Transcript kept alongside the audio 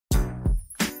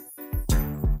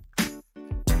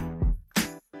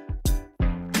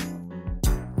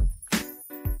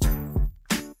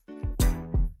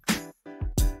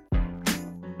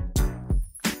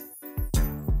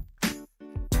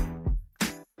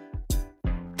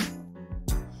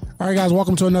All right, guys,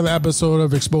 welcome to another episode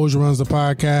of Xposure Runs the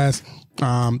Podcast.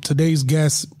 Today's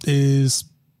guest is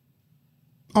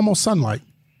almost sunlight.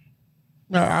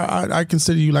 I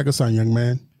consider you like a son, young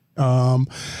man.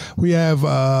 We have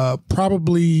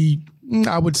probably,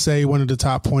 I would say, one of the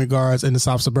top point guards in the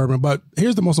South Suburban. But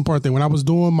here's the most important thing. When I was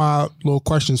doing my little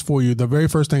questions for you, the very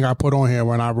first thing I put on here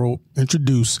when I wrote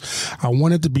introduce, I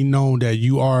wanted to be known that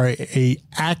you are a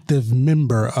active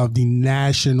member of the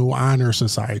National Honor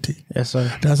Society. Yes,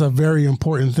 sir. That's a very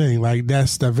important thing. Like,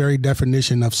 that's the very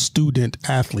definition of student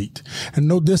athlete. And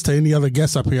no diss to any other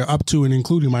guests up here, up to and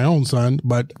including my own son,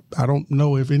 but I don't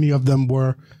know if any of them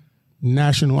were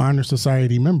National Honor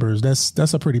Society members.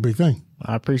 That's a pretty big thing.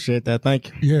 I appreciate that.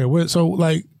 Thank you. Yeah. So,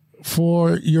 like,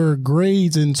 for your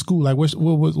grades in school, like, what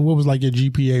was like your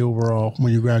GPA overall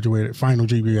when you graduated? Final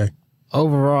GPA.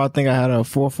 Overall, I think I had a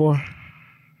 4.4.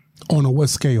 On a what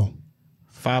scale?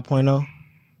 5.0.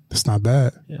 That's not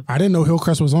bad. Yeah. I didn't know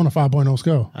Hillcrest was on a 5.0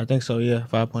 scale. I think so, yeah,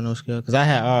 5.0 scale. Because I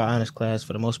had our honors class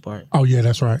for the most part. Oh, yeah,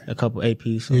 that's right. A couple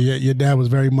APs. So. Yeah, your dad was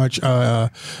very much,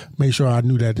 made sure I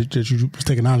knew that you was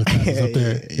taking honors classes up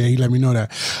there. Yeah, he let me know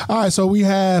that. All right, so we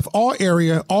have all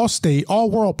area, all state, all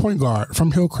world point guard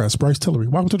from Hillcrest, Bryce Tillery.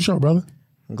 Welcome to the show, brother.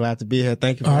 I'm glad to be here.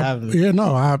 Thank you for having me. Yeah,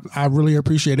 no, I really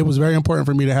appreciate it. It was very important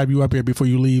for me to have you up here before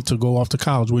you leave to go off to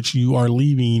college, which you are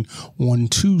leaving on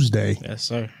Tuesday. Yes,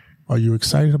 sir. Are you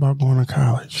excited about going to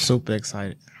college? Super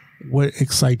excited. What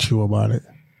excites you about it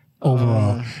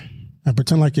overall? And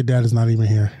pretend like your dad is not even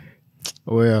here.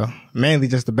 Well, mainly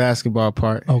just the basketball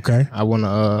part. Okay. I want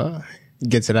to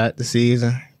get to that this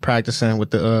season, practicing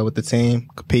with the team,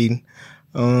 competing.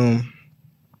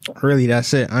 Really,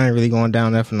 that's it. I ain't really going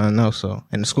down there for nothing else. So,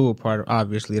 and the school part,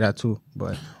 obviously, that too.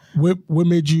 But what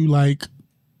made you like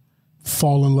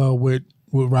fall in love with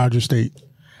Rogers State?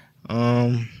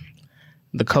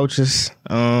 The coaches,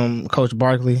 Coach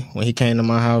Barkley, when he came to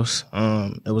my house,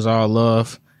 it was all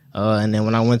love. And then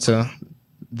when I went to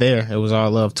there, it was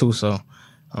all love too. So,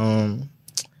 and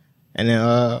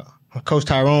then Coach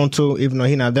Tyrone too, even though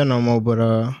he not there no more,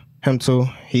 but him too.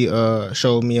 He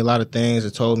showed me a lot of things.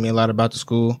 It told me a lot about the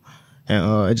school,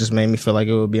 and it just made me feel like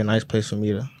it would be a nice place for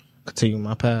me to continue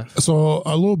my path. So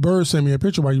a little bird sent me a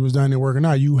picture while you was down there working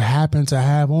out. You happened to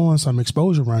have on some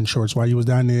Xposure run shorts while you was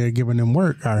down there giving them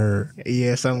work, I heard.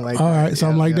 Yeah, something like that. All right,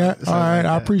 something like that. Something All right, like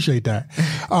I that. appreciate that.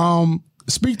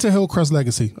 Speak to Hillcrest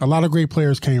legacy. A lot of great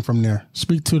players came from there.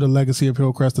 Speak to the legacy of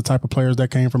Hillcrest, the type of players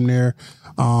that came from there.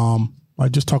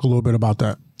 Just talk a little bit about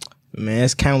that. Man,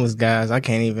 it's countless guys. I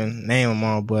can't even name them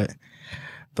all, but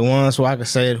the ones who I could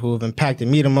say who have impacted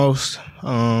me the most,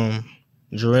 Jarrell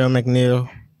McNeil,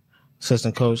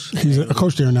 assistant coach. He's a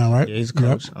coach there now, right? Yeah, he's a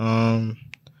coach. Yep.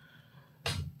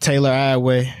 Taylor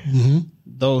Iway,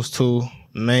 those two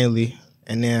mainly.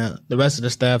 And then the rest of the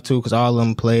staff too, because all of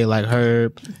them played, like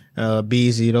Herb,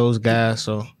 Beezy, those guys.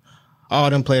 So all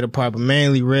of them played a part, but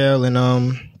mainly Rail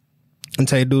and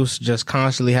Tay Deuce just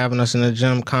constantly having us in the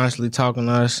gym, constantly talking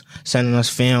to us, sending us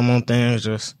film on things,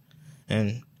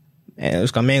 and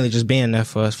it's mainly just being there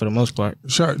for us for the most part.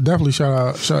 Definitely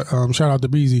shout out to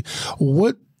Beezy.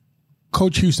 What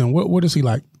Coach Houston? What is he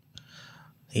like?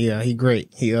 Yeah, he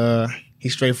great.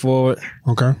 He's straightforward.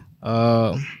 Okay.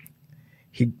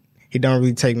 He don't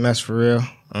really take mess for real.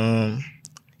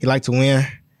 He like to win.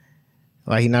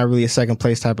 Like, he not really a second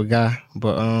place type of guy,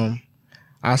 but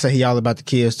I say he all about the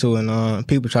kids too, and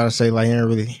people try to say like he don't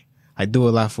really like do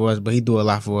a lot for us, but he do a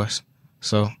lot for us.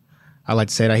 So I like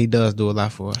to say that he does do a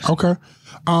lot for us. Okay.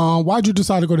 Why'd you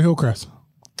decide to go to Hillcrest?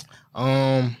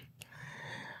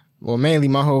 Well, mainly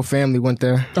my whole family went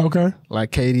there. Okay.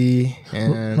 Like Katie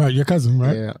and right, your cousin,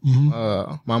 right? Yeah.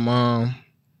 Mm-hmm. My mom.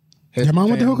 Your mom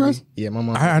went to Hillcrest? Yeah, my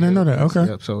mom. I didn't know that. Okay.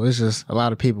 Yep, so it's just a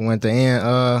lot of people went there,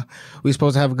 and we were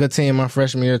supposed to have a good team my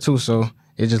freshman year too. So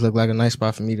it just looked like a nice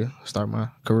spot for me to start my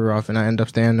career off, and I ended up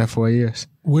staying there 4 years.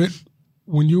 When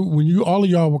you all of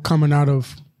y'all were coming out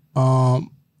of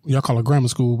y'all call it grammar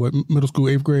school, but middle school,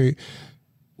 8th grade,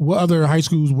 what other high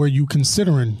schools were you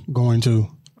considering going to?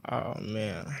 Oh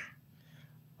man.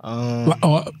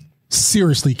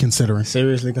 Seriously considering.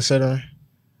 Seriously considering.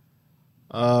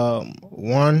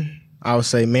 One, I would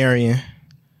say Marion.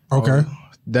 Okay.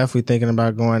 Definitely thinking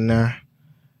about going there.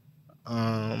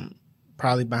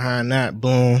 Probably behind that,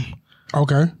 Bloom.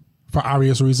 Okay. For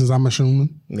obvious reasons, I'm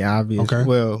assuming. Yeah, obvious. Okay.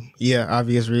 Well, yeah,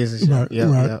 obvious reasons. Right, Yeah,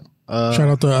 right. yeah. Shout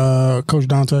out to Coach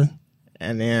Dante.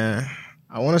 And then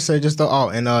I want to say just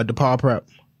DePaul Prep.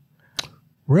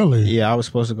 Really? Yeah, I was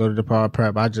supposed to go to DePaul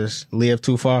Prep. I just lived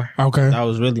too far. Okay. That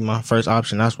was really my first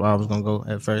option. That's where I was going to go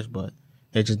at first, but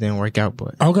it just didn't work out.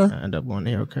 But okay. I ended up going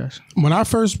to Hillcrest. When I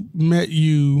first met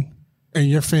you and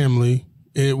your family,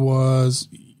 it was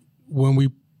when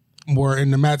we were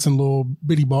in the Matson little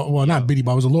bitty ball. Well, not bitty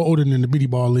ball. It was a little older than the bitty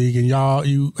ball league, and y'all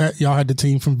had the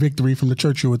team from Victory from the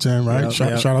church you attend, right?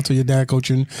 Shout out to your dad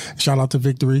coaching. Shout out to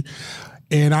Victory.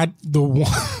 And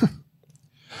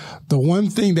the one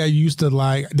thing that used to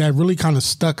that really kind of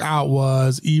stuck out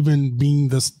was, even being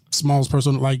the smallest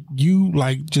person, you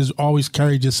just always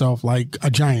carried yourself like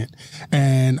a giant.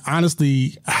 And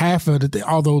honestly, half of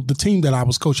although the team that I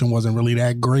was coaching wasn't really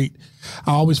that great,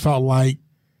 I always felt like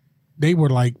they were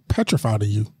petrified of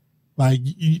you.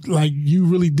 You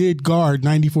really did guard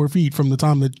 94 feet from the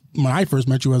time that when I first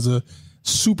met you as a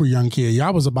super young kid.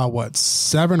 I was about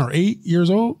 7 or 8 years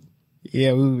old.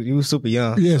 Yeah, you were super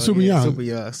young. Yeah, super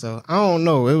young. So I don't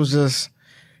know. It was just,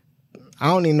 I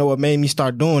don't even know what made me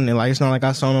start doing it. It's not like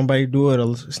I saw nobody do it,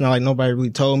 or it's not like nobody really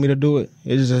told me to do it.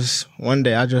 It's just one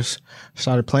day I just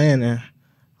started playing, and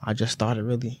I just started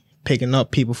really picking up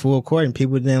people full court, and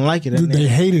people didn't like it. They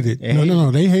hated it.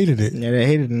 No, they hated it. Yeah, they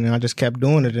hated it, and I just kept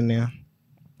doing it, and then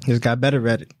just got better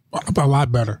at it. A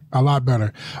lot better.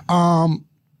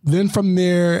 Then from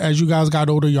there, as you guys got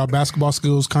older, your basketball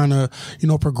skills kind of,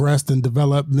 progressed and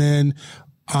developed. Then,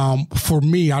 for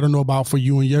me, I don't know about for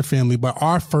you and your family, but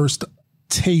our first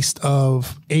taste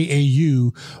of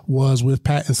AAU was with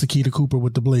Pat and Sakita Cooper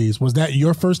with the Blaze. Was that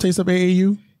your first taste of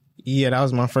AAU? Yeah, that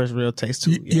was my first real taste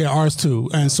too. Yeah, ours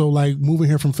too. And so moving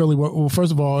here from Philly, well,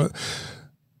 first of all,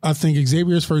 I think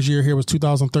Xavier's first year here was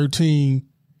 2013.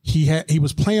 He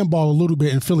was playing ball a little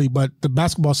bit in Philly, but the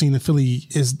basketball scene in Philly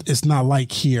is not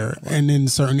like here and in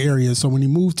certain areas. So when he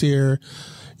moved here,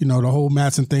 the whole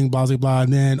Matson thing, blah, blah, blah.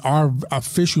 And then our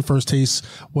official first taste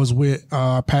was with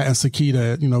Pat and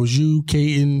Sakita. It was you,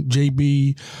 Caden,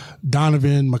 JB,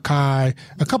 Donovan, Makai,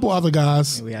 a couple other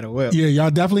guys. Yeah, we had a whip. Yeah, y'all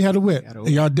definitely had a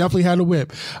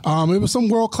whip. It was some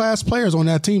world-class players on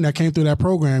that team that came through that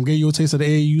program, gave you a taste of the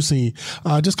AAU scene.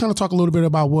 Just kind of talk a little bit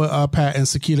about what Pat and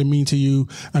Sakita mean to you.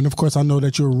 And, of course, I know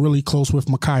that you're really close with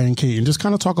Makai and Caden. Just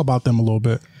kind of talk about them a little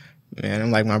bit. Man,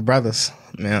 I'm like my brothers.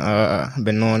 Man, I've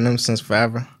been knowing them since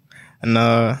forever. And,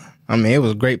 it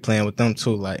was great playing with them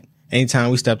too. Anytime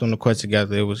we stepped on the court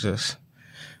together, it was just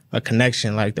a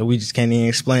connection, that we just can't even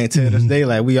explain to this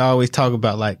day. We always talk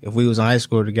about, if we was in high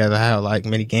school together, how,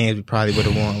 many games we probably would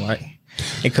have won.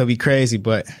 It could be crazy,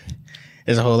 but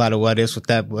there's a whole lot of what ifs with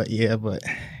that. But, yeah,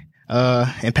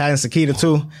 and Pat and Sakita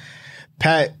too.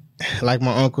 Pat, like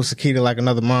my uncle, Sakita, like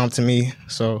another mom to me.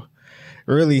 So,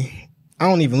 really, I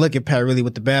don't even look at Pat really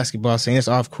with the basketball scene. It's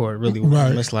off court really with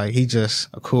him. It's he just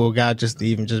a cool guy just to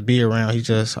even just be around. He's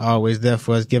just always there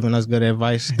for us, giving us good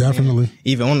advice. Definitely. And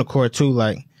even on the court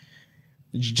too,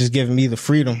 just giving me the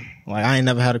freedom. I ain't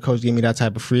never had a coach give me that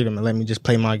type of freedom and let me just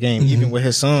play my game. Mm-hmm. Even with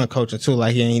his son coaching too,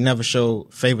 he never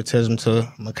showed favoritism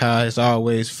to Makai. It's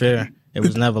always fair. It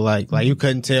was never you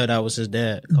couldn't tell that was his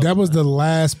dad. That was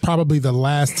probably the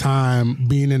last time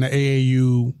being in the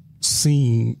AAU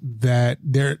scene that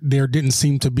there didn't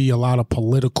seem to be a lot of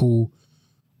political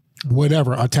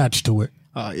whatever attached to it.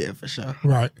 Oh yeah, for sure.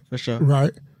 Right. For sure.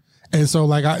 Right. And so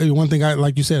one thing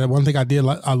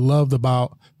I loved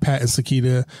about Pat and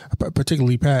Sakita,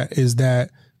 particularly Pat, is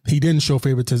that he didn't show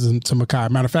favoritism to Makai.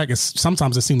 Matter of fact,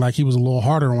 sometimes it seemed like he was a little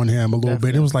harder on him a little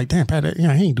bit. It was damn, Pat, he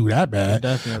ain't do that bad.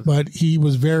 Yeah, but he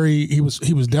was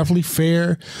definitely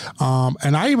fair.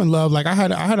 And I even love, I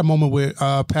had a moment with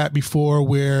Pat before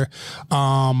where,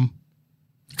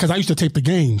 because I used to tape the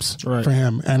games for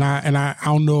him, and I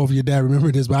don't know if your dad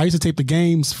remembered this, but I used to tape the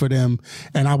games for them,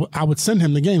 and I would send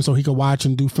him the game so he could watch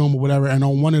and do film or whatever. And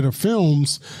on one of the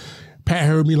films, Pat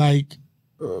heard me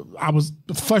I was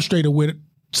frustrated with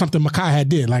something Makai had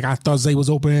did. I thought Zay was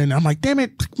open, and I'm damn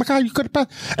it, Makai, you could have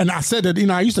passed. And I said that,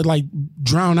 I used to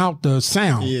drown out the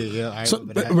sound. Yeah, I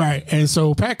remember that. Right. And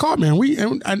so Pat called me,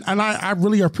 and I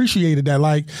really appreciated that.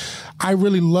 I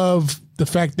really love the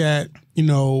fact that,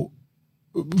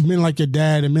 men like your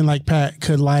dad and men like Pat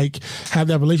could have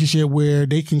that relationship where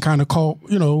they can kind of call,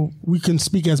 we can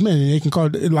speak as men, and they can call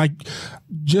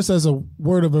just as a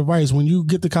word of advice, when you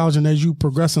get to college and as you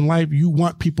progress in life, you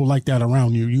want people like that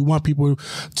around you. You want people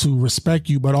to respect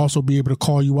you, but also be able to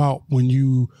call you out when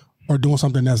you are doing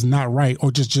something that's not right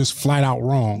or just flat out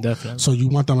wrong. Definitely. So you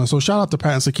want them. And so shout out to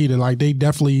Pat and Sakita. They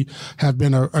definitely have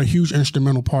been a huge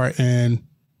instrumental part in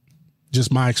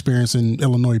just my experience in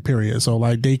Illinois, period. So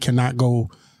they cannot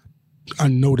go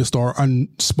unnoticed or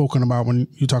unspoken about when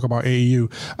you talk about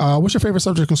AAU. What's your favorite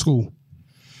subject in school?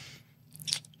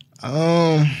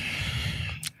 I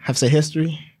have to say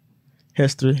history.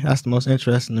 History. That's the most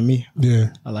interesting to me.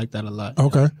 Yeah. I like that a lot.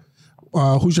 Okay.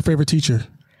 Who's your favorite teacher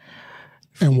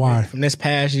and why? From this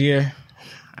past year,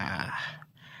 I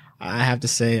have to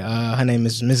say her name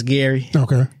is Miss Gary.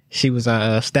 Okay. She was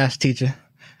a stats teacher.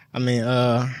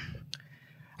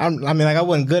 I mean, like I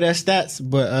wasn't good at stats,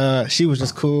 but she was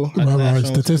just cool. Right.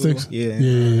 Statistics. Cool. Yeah.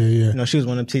 Yeah. You know, she was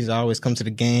one of them teachers that always come to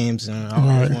the games and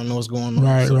always want to know what's going on.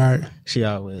 Right. She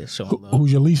always showing love.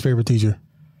 Who's your least favorite teacher?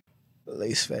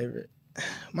 Least favorite.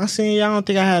 My senior year, I don't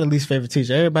think I had a least favorite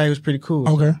teacher. Everybody was pretty cool.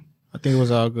 Okay. So I think it was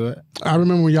all good. I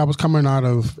remember when y'all was coming out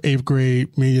of 8th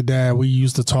grade, me and your dad, we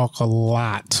used to talk a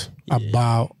lot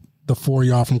about the 4 of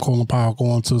y'all from Colin Powell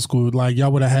going to school. Like,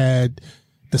 y'all would have had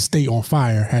the state on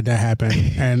fire had that happened.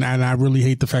 and I really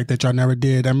hate the fact that y'all never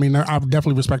did. I mean, I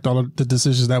definitely respect all of the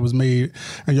decisions that was made,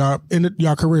 and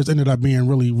y'all careers ended up being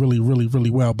really, really, really, really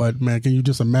well. But man, can you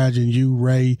just imagine you,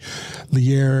 Ray,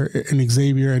 Lier, and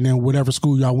Xavier, and then whatever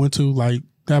school y'all went to? Like,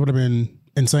 that would have been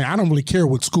insane. I don't really care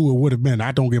what school it would have been.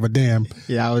 I don't give a damn.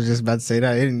 Yeah, I was just about to say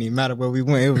that. It didn't even matter where we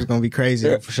went. It was going to be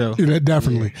crazy for sure. Yeah,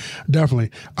 definitely.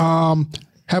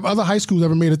 Have other high schools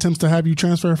ever made attempts to have you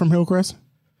transfer from Hillcrest?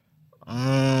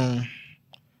 I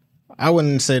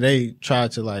wouldn't say they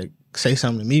tried to like say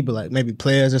something to me, but like maybe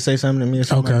players would say something to me or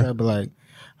something like that. But like,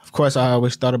 of course, I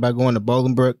always thought about going to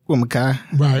Bolingbrook with Makai.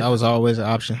 Right. That was always an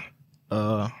option.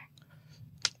 Let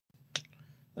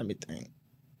me think.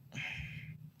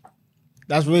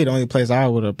 That's really the only place I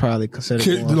would have probably considered.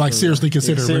 Seriously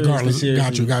considered, regardless.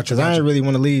 Got you. Because I didn't really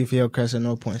want to leave Hillcrest at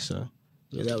no point, so.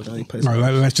 Yeah, that was the only place. All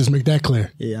right, let's just make that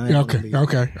clear. Yeah. Okay.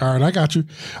 All right, I got you.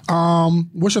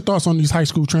 What's your thoughts on these high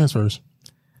school transfers?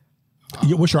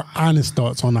 What's your honest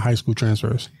thoughts on the high school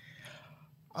transfers?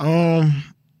 I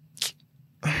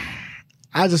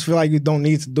just feel like you don't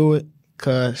need to do it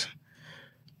because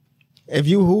if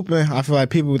you hooping, I feel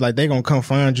like people like they gonna come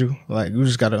find you. Like you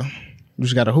just gotta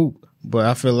hoop. But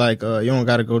I feel like you don't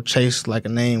gotta go chase like a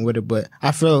name with it. But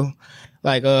I feel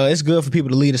like it's good for people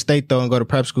to leave the state though and go to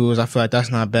prep schools. I feel like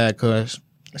that's not bad because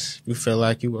you feel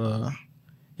like you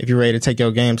if you're ready to take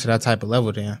your game to that type of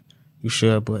level, then you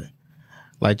should. But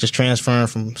like just transferring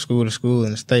from school to school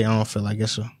in the state, I don't feel like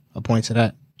it's a point to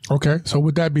that. Okay, so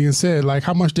with that being said, like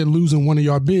how much did losing one of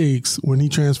your bigs when he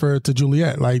transferred to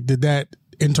Juliet, like did that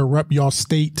interrupt your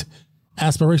state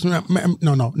aspiration?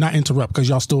 No, not interrupt because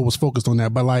y'all still was focused on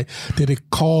that, but like did it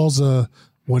cause a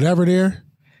whatever there?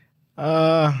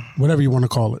 Whatever you want to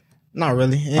call it. Not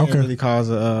really. It didn't really cause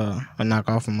a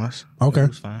knockoff from us. Okay. It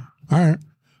was fine. All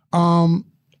right.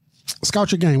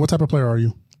 Scout your game. What type of player are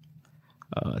you?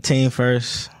 Team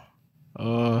first.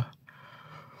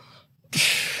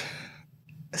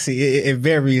 See, it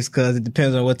varies because it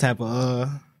depends on what type of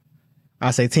I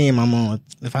say team I'm on.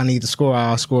 If I need to score,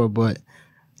 I'll score. But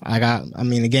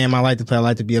the game I like to play, I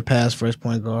like to be a pass first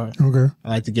point guard. Okay. I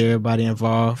like to get everybody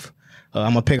involved.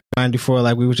 I'm gonna pick up 94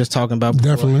 like we were just talking about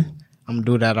before. Definitely. I'm gonna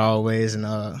do that always, and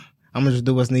I'm gonna just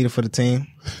do what's needed for the team.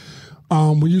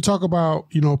 When you talk about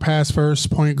pass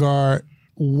first point guard,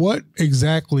 what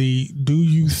exactly do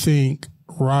you think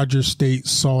Rogers State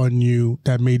saw in you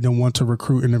that made them want to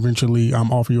recruit and eventually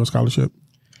offer you a scholarship?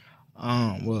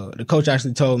 Well, the coach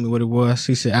actually told me what it was.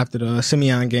 He said after the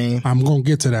Simeon game. I'm gonna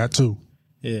get to that too.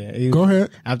 Yeah. Go ahead.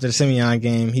 After the Simeon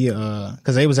game, he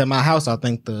because they was at my house, I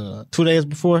think the 2 days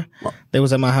before. They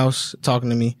was at my house talking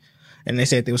to me, and they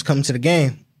said they was coming to the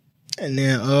game. And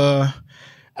then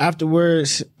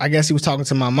afterwards, I guess he was talking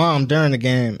to my mom during the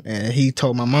game, and he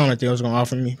told my mom that they was gonna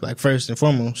offer me like first and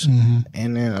foremost. Mm-hmm.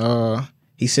 And then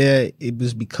he said it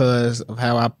was because of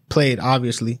how I played,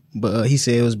 obviously, but he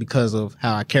said it was because of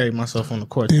how I carried myself on the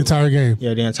court. The entire game.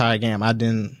 Yeah, the entire game. I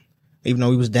didn't. Even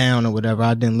though he was down or whatever,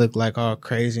 I didn't look like all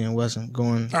crazy and wasn't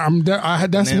going.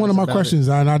 That's one of my questions,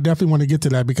 and I definitely want to get to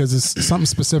that because it's something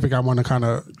specific I want to kind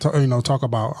of talk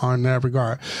about on that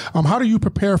regard. How do you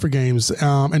prepare for games,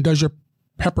 and does your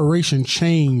preparation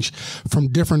change from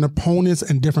different opponents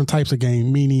and different types of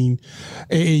game? Meaning,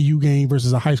 AAU game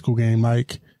versus a high school game.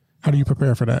 Like, how do you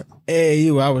prepare for that?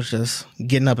 AAU, I was just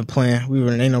getting up and playing.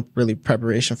 Ain't no really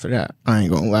preparation for that. I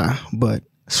ain't gonna lie, but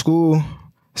school.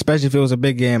 Especially if it was a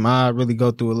big game, I really go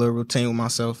through a little routine with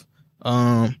myself.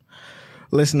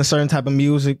 Listen to certain type of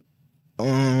music.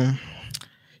 That's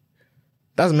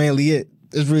mainly it.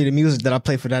 It's really the music that I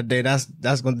play for that day. That's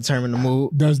going to determine the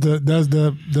mood. Does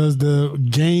the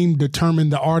game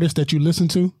determine the artist that you listen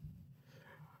to?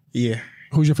 Yeah.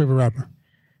 Who's your favorite rapper?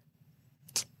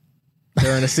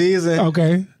 During the season.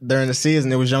 Okay. During the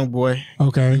season, it was Young Boy.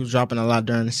 Okay. He was dropping a lot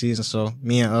during the season. So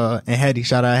me and Hetty,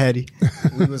 shout out Hetty,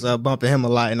 we was bumping him a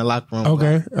lot in the locker room.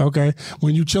 Okay.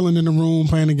 When you chilling in the room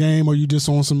playing a game, or you just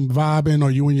on some vibing,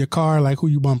 or you in your car, like who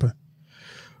you bumping?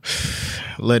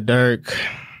 Lil Durk,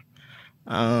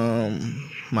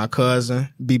 my cousin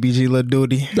BBG Lil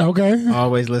Duty. Okay.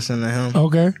 Always listening to him.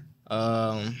 Okay.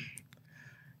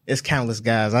 It's countless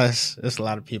guys. It's a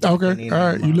lot of people. Okay, all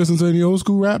right. You listen to any old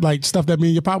school rap, like stuff that me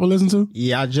and your pop would listen to?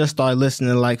 Yeah, I just started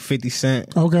listening to like 50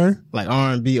 Cent. Okay. Like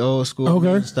R&B, old school,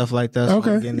 okay, stuff like that. So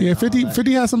okay, yeah.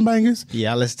 50 has some bangers.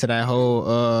 Yeah, I listen to that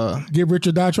whole Get Rich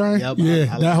or Die Trying. Yep,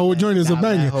 yeah, that whole joint is a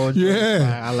banger.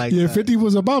 Yeah, I like. Yeah, that. 50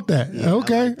 was about that. Yeah,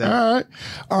 okay, like that.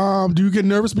 All right. Do you get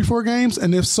nervous before games?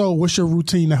 And if so, what's your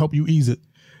routine to help you ease it?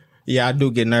 Yeah, I do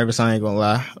get nervous. I ain't gonna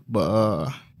lie, but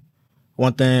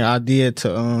one thing I did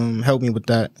to help me with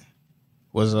that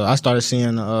was I started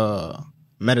seeing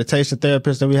meditation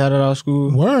therapist that we had at our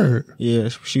school. Word. Yeah,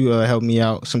 she helped me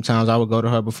out. Sometimes I would go to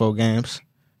her before games.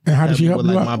 And how did she help with,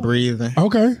 you like out? My breathing.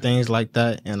 Okay. Things like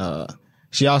that. And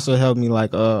she also helped me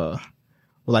like the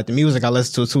music I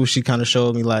listen to too. She kind of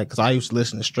showed me like, because I used to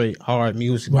listen to straight hard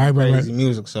music, crazy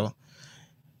music. So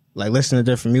like listening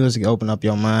to different music open up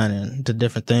your mind and to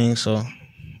different things. So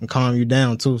and calm you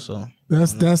down too. So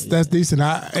that's decent.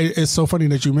 It's so funny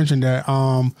that you mentioned that.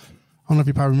 I don't know if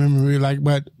you probably remember me, like,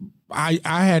 but I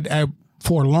had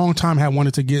for a long time had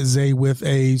wanted to get Zay with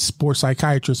a sports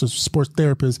psychiatrist or sports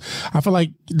therapist. I feel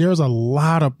like there's a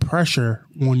lot of pressure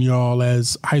on y'all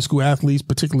as high school athletes,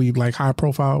 particularly like high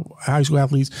profile high school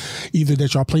athletes, either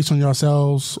that y'all place on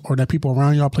yourselves or that people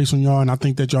around y'all place on y'all. And I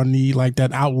think that y'all need like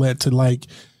that outlet to like,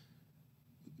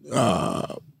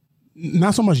 not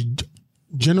so much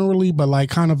generally, but like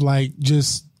kind of like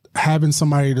just having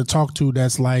somebody to talk to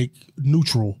that's like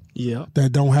neutral. Yeah.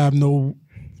 That don't have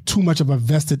too much of a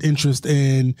vested interest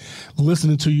in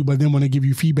listening to you, but then want to give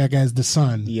you feedback as the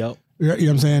son. Yep. You know what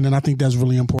I'm saying? And I think that's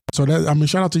really important. So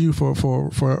shout out to you for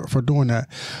doing that.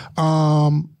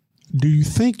 Do you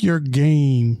think your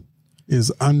game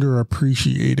is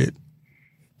underappreciated?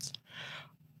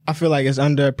 I feel like it's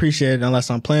underappreciated unless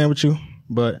I'm playing with you.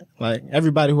 But like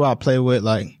everybody who I play with,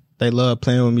 like they love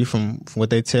playing with me from what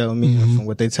they tell me and from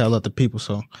what they tell other people.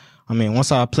 So I mean,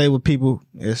 once I play with people,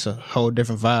 it's a whole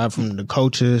different vibe from the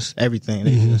coaches, everything.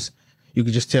 You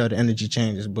can just tell the energy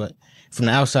changes. But from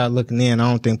the outside looking in, I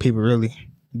don't think people really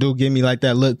do give me like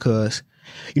that look, because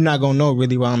you're not going to know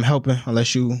really why I'm helping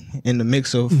unless you in the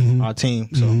mix of our team.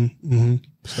 So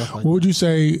stuff like what would you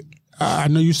say? I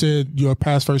know you said you're a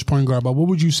pass first point guard, but what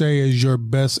would you say is your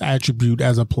best attribute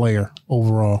as a player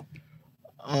overall?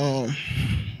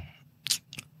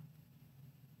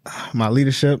 My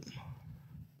leadership.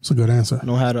 That's a good answer.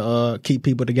 Know how to keep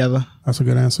people together. That's a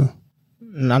good answer.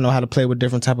 And I know how to play with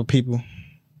different type of people.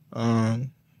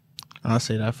 I'll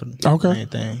say that for the main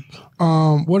thing.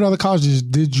 What other colleges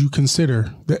did you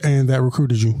consider that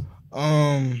recruited you?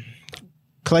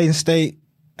 Clayton State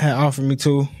had offered me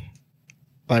too.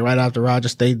 Like right after Roger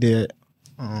State did.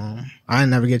 I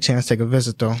didn't never get a chance to take a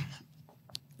visit though.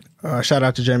 Shout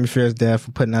out to Jeremy Fear's dad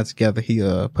for putting that together. He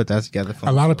put that together for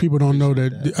me. A lot of people don't know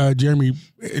that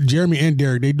Jeremy and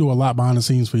Derek, they do a lot behind the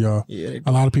scenes for y'all. Yeah,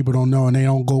 a lot of people don't know, and they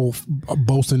don't go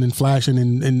boasting and flashing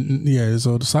and yeah.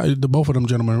 So the both of them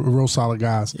gentlemen are real solid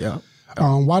guys. Yeah.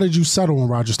 Why did you settle on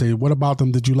Roger State? What about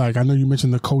them did you like? I know you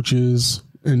mentioned the coaches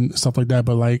and stuff like that,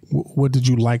 but like, what did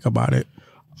you like about it?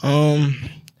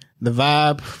 The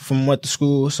vibe from what the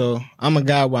school. So I'm a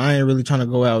guy where I ain't really trying to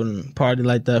go out and party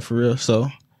like that for real. So.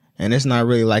 And it's not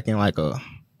really like in like a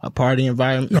party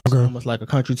environment. It's almost like a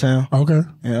country town. Okay.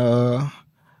 And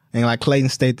like Clayton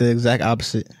State, the exact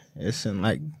opposite. It's in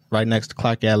like right next to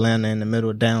Clark, Atlanta, in the middle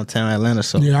of downtown Atlanta.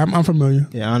 So yeah, I'm familiar.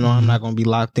 Yeah, I know I'm not gonna be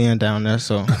locked in down there.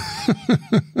 So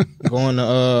going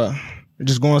to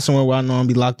just going somewhere where I know I'm gonna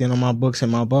be locked in on my books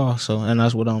and my ball. So and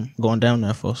that's what I'm going down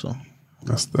there for. So.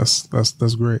 That's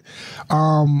great.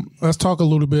 Let's talk a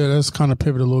little bit. Let's kind of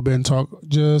pivot a little bit and talk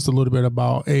just a little bit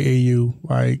about AAU.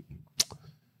 Like,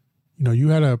 you know, you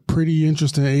had a pretty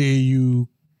interesting AAU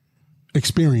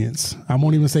experience. I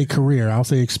won't even say career. I'll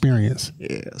say experience. Yeah,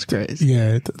 it's crazy.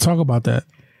 Yeah, talk about that.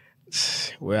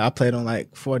 Well, I played on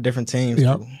like 4 different teams.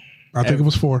 Yep. I think it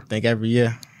was 4. I think every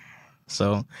year.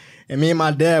 So, and me and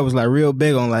my dad was like real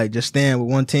big on like just staying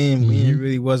with one team. It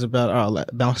really was about like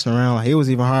bouncing around. Like, it was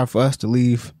even hard for us to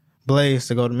leave Blaze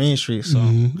to go to Main Street. So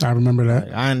I remember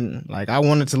that. I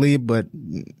wanted to leave, but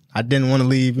I didn't want to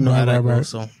leave. You know how that goes.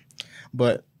 So,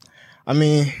 but I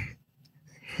mean,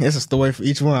 it's a story for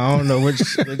each one. I don't know which.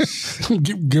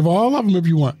 Give all of them if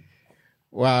you want.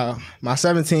 Wow, my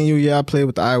 17U year, I played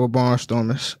with the Iowa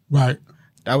Barnstormers. Right.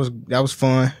 That was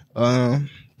fun.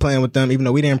 Playing with them, even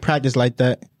though we didn't practice like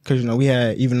that, because you know we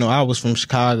had. Even though I was from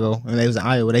Chicago and they was in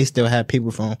Iowa, they still had people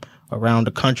from around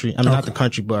the country. I mean, not the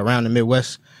country, but around the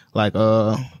Midwest, like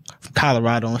from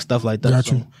Colorado and stuff like that.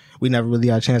 Gotcha. So we never really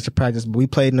got a chance to practice, but we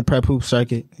played in the prep hoop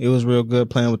circuit. It was real good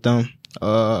playing with them.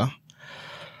 The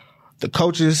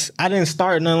coaches, I didn't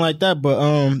start nothing like that,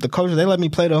 but the coaches, they let me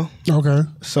play though. Okay.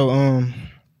 So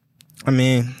I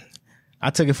mean, I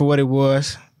took it for what it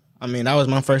was. I mean, that was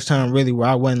my first time really where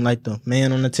I wasn't like the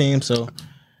man on the team, so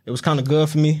it was kind of good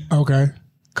for me. Okay.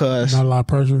 Cause not a lot of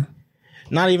pressure.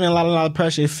 Not even a lot of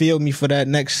pressure. It filled me for that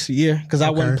next year because I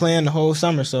wasn't playing the whole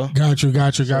summer. So got you.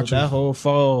 That whole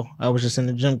fall, I was just in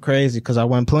the gym crazy because I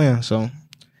wasn't playing. So,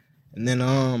 and then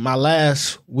my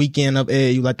last weekend up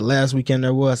AAU, like the last weekend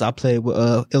there was, I played with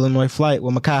Illinois Flight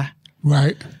with Makai.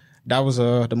 Right. That was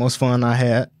the most fun I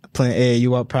had playing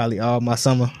AAU up probably all my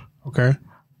summer. Okay.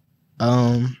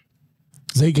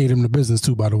 Zay gave him the business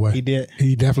too, by the way. He did.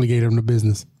 He definitely gave him the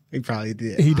business. He probably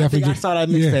did. He definitely. I saw that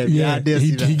mixtape. Yeah, I did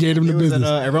see that. He gave him the business.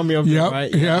 At Romeo,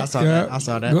 right? Yeah, I saw that. I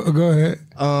saw that. Go ahead.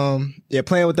 Yeah,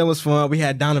 playing with them was fun. We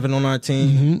had Donovan on our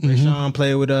team. Rashawn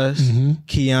played with us.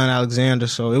 Keon Alexander.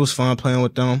 So it was fun playing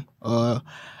with them.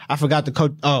 I forgot the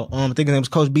coach. I think his name was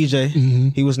Coach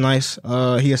BJ. He was nice.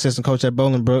 He assistant coach at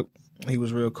Bolingbrook. He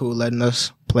was real cool, letting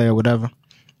us play or whatever.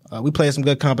 We played some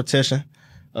good competition.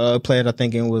 Played, I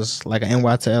think it was like an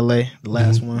NY to LA, the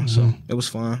last one. So it was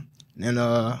fun. And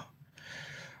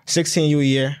 16U a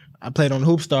year, I played on the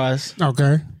Hoop Stars.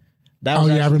 Okay. That was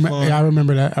I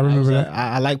remember that.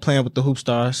 I like playing with the Hoop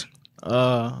Stars.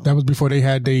 That was before they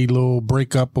had their little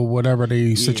breakup or whatever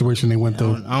situation they went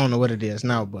through. I don't know what it is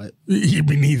now, but me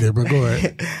neither. But go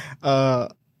ahead.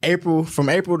 From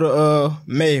April to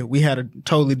May, we had a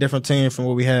totally different team from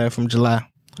what we had from July.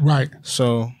 Right.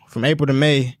 So from April to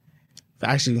May,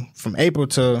 actually from April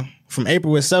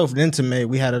itself then to May,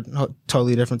 we had a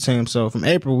totally different team. So from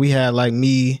April, we had like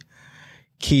me,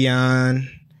 Keon,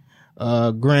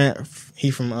 Grant. He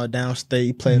from downstate.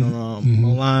 He played on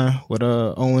O-line with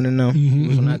Owen and them. He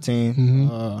was on that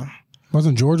team.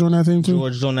 Wasn't George on that team too?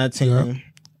 George was on that team. Yep.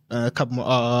 A couple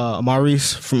more.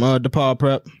 Maurice from DePaul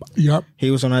Prep. Yep. He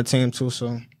was on that team too.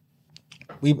 So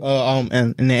we and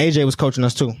then AJ was coaching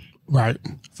us too. Right.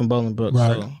 From Bolingbrook.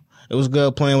 Right. So it was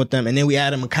good playing with them. And then we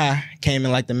added Makai, came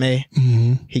in like the May.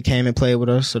 He came and played with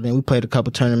us. So then we played a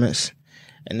couple tournaments.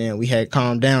 And then we had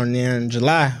calmed down. And then in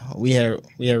July, we had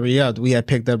re-upped. We had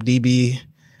picked up DB.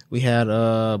 We had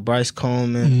Bryce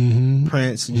Coleman,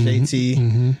 Prince,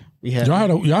 JT. We had y'all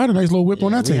had a nice little whip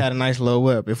on that team. We had a nice little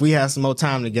whip. If we had some more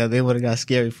time together, it would have got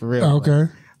scary for real. Okay.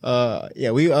 But,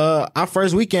 we our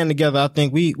first weekend together, I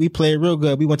think we played real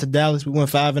good. We went to Dallas. We went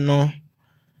 5-0.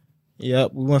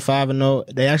 Yep, we went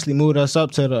 5-0. They actually moved us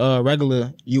up to the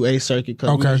regular UA circuit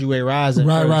because we was UA Rise at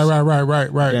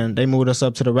first. Right. And they moved us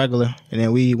up to the regular, and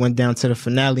then we went down to the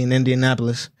finale in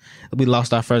Indianapolis. We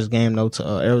lost our first game though to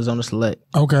Arizona Select.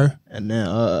 Okay. And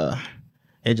then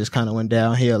it just kind of went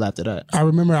downhill after that. I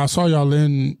remember I saw y'all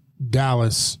in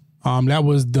Dallas. That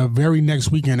was the very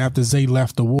next weekend after Zay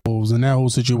left the Wolves and that whole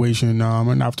situation.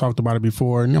 And I've talked about it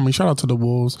before. And I mean, shout out to the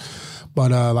Wolves.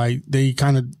 But like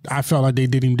I felt like they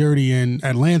did him dirty in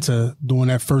Atlanta during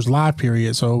that first live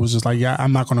period. So it was just like, yeah,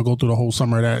 I'm not going to go through the whole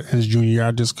summer of that his junior year.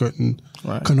 I just couldn't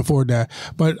afford that.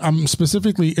 But I'm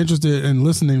specifically interested in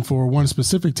listening for one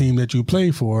specific team that you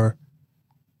play for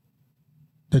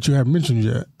that you haven't mentioned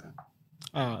yet.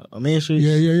 Main Street.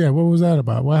 Yeah. What was that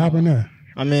about? What happened there?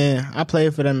 I mean, I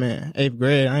played for them in 8th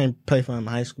grade. I didn't play for them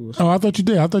in high school. So. Oh, I thought you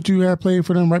did. I thought you had played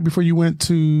for them right before you went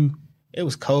to... It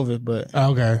was COVID, but...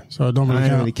 Okay, so it don't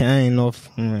really count. I ain't know if...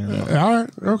 All right,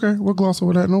 okay. We'll gloss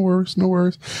over that. No worries.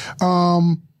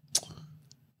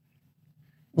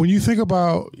 When you think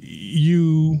about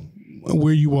you,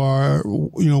 where you are,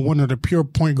 one of the pure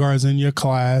point guards in your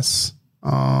class,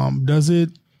 does it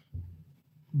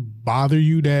bother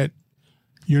you that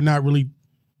you're not really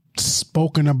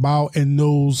spoken about in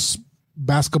those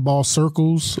basketball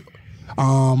circles?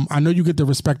 I know you get the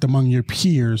respect among your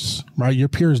peers, right? Your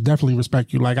peers definitely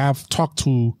respect you. Like I've talked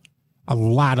to a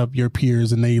lot of your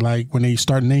peers and they like when they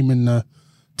start naming the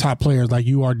top players, like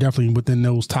you are definitely within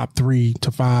those top 3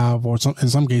 to 5 or in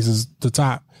some cases the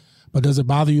top. But does it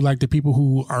bother you like the people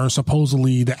who are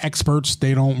supposedly the experts,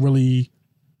 they don't really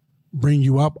bring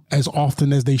you up as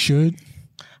often as they should?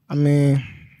 I mean,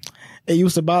 it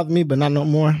used to bother me, but not no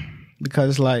more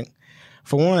because like,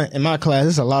 for one, in my class,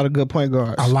 there's a lot of good point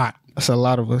guards. A lot. That's a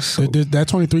lot of us. So that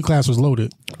 23 class was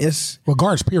loaded. It's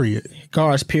guards, period.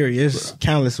 Guards, period. It's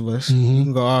countless of us. You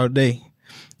can go all day.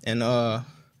 And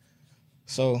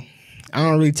so I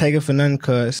don't really take it for nothing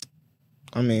because,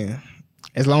 I mean,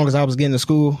 as long as I was getting to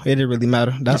school, it didn't really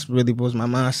matter. That's really was my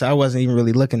mindset. I wasn't even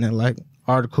really looking at like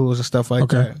articles and stuff like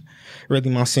that. Really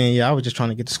my senior year, I was just trying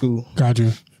to get to school. Got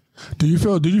you. Do you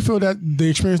feel that the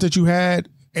experience that you had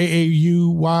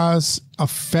AAU wise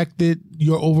affected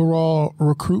your overall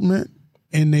recruitment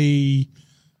in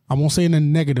I won't say in a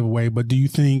negative way, but do you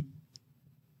think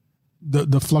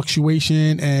the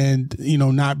fluctuation and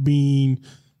not being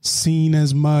seen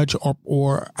as much,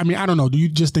 or I mean, I don't know. Do you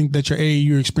just think that your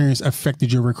AAU experience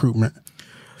affected your recruitment?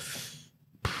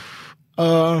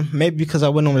 Maybe because I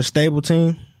went on a stable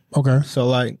team. Okay. So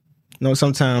like,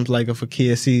 sometimes like if a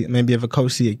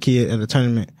coach see a kid at a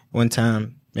tournament one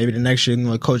time, maybe the next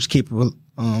year, coach keep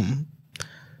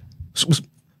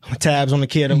tabs on the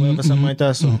kid or whatever, something like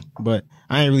that. So, but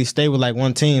I ain't really stay with like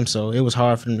one team, so it was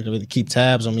hard for them to really keep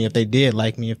tabs on me if they did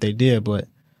like me, if they did. But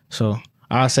so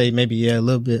I'll say maybe a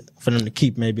little bit for them to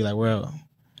keep maybe like where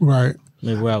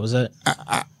I was at.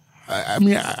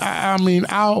 I mean,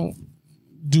 I'll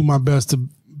do my best to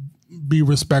be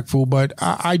respectful, but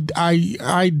I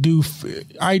do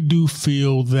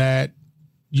feel that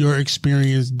your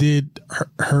experience did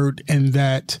hurt, and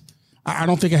that I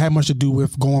don't think it had much to do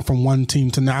with going from one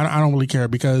team to now. I don't really care,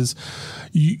 because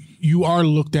you are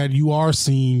looked at, you are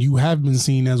seen, you have been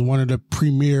seen as one of the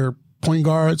premier point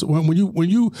guards. When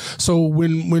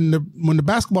the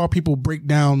basketball people break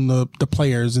down the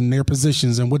players and their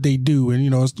positions and what they do, and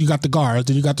you got the guards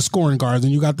and you got the scoring guards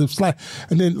and you got the slack,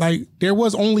 and then like there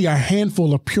was only a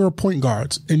handful of pure point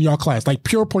guards in your class, like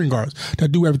pure point guards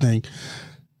that do everything.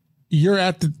 You're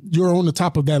on the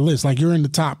top of that list. Like you're in the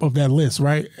top of that list,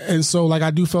 right? And so like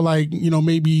I do feel like,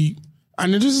 maybe,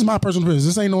 and this is my personal opinion.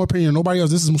 This ain't no opinion. Nobody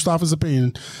else. This is Mustafa's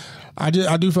opinion. I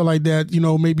do feel like that,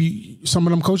 maybe some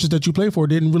of them coaches that you play for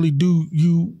didn't really do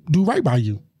right by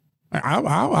you.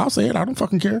 I'll say it. I don't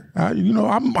fucking care. I'm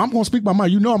going to speak my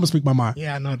mind. I'm going to speak my mind.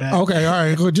 Yeah, I know that. Okay, all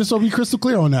right. Good. Just so we crystal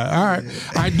clear on that. All right.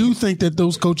 I do think that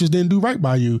those coaches didn't do right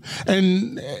by you.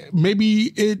 And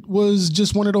maybe it was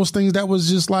just one of those things that was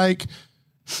just like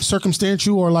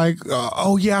circumstantial, or like,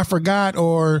 oh yeah, I forgot,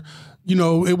 or,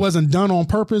 it wasn't done on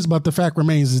purpose, but the fact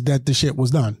remains is that the shit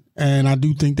was done. And I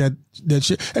do think that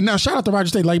shit. And now shout out to Roger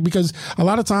State, like, because a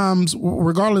lot of times,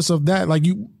 regardless of that, like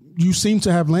you seem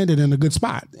to have landed in a good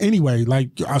spot anyway. Like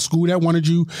a school that wanted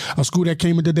you, a school that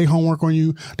came and did their homework on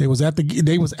you. They was at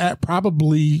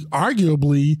probably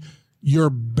arguably your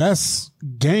best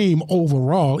game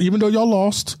overall, even though y'all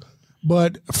lost.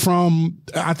 But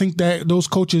I think that those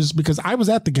coaches, because I was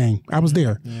at the game, I was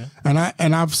there,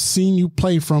 and I've seen you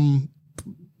play from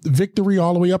victory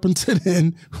all the way up until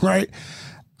then, right?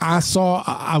 I saw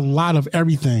a lot of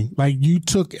everything. Like you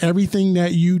took everything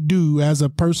that you do as a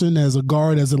person, as a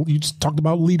guard, you just talked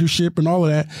about leadership and all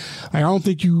of that. Like, I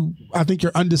think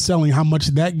you're underselling how much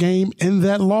that game and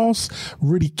that loss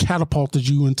really catapulted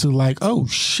you into like, oh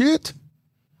shit.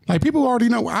 Like people already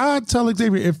know. I tell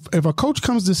Xavier, if a coach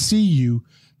comes to see you,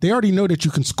 they already know that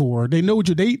you can score. They know what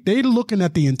they're looking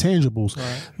at the intangibles.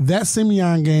 Right. That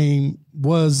Simeon game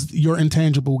was your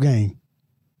intangible game.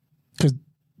 Cause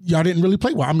y'all didn't really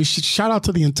play well. I mean, shout out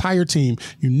to the entire team.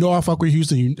 I fuck with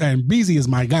Houston, and Beasley is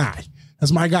my guy.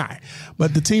 That's my guy.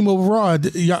 But the team overall,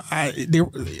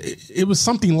 it was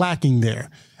something lacking there.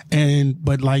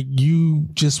 But like you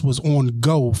just was on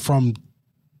go from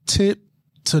tip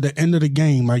to the end of the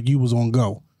game, like you was on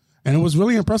go. And it was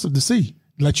really impressive to see.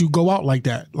 Let you go out like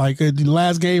that. Like the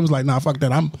last game was like, nah, fuck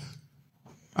that.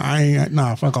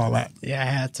 Fuck all that. Yeah, I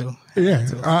had to.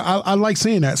 I like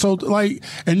seeing that. So, like,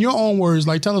 in your own words,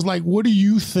 like, tell us, like, what do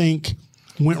you think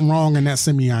went wrong in that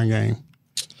Simeon game?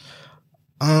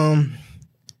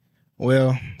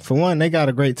 Well, for one, they got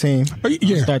a great team.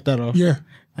 Yeah. I'll start that off. Yeah.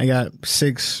 I got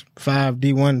 6'5"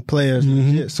 D1 players.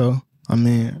 Mm-hmm. Shit, so, I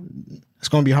mean, it's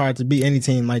going to be hard to beat any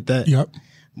team like that. Yep.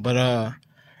 But,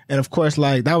 and of course,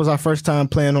 like, that was our first time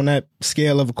playing on that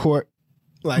scale of a court.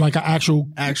 Like an actual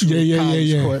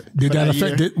yeah. Court. Did that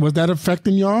affect? Was that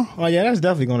affecting y'all? Oh yeah, that's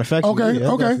definitely going to affect you. Okay,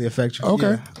 yeah, definitely affect you.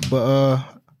 Okay, yeah.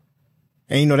 But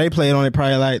and they played on it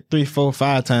probably like 3, 4,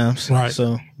 5 times. Right.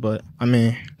 So, but I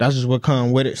mean, that's just what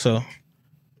come with it. So,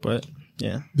 but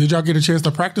yeah. Did y'all get a chance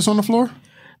to practice on the floor?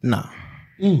 Nah.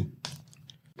 I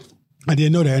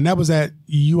didn't know that, and that was at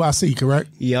UIC, correct?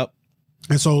 Yep.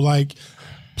 And so, like,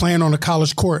 playing on a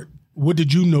college court, what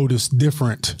did you notice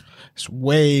different? It's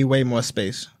way, way more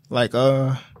space. Like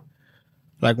when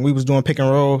we was doing pick and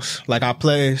rolls, like our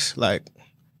plays, like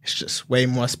it's just way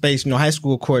more space. High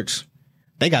school courts,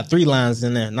 they got 3 lines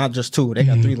in there, not just 2. They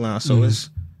got 3 lines, so it's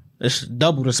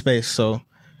double the space. So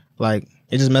like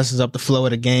it just messes up the flow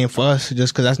of the game for us,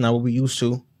 just because that's not what we used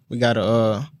to. We got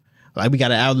we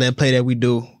got an outlet play that we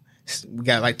do. We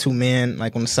got like 2 men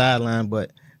like on the sideline,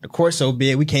 but the court's so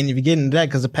big we can't even get into that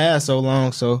because the pass so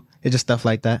long. So it's just stuff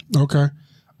like that. Okay.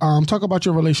 Talk about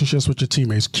your relationships with your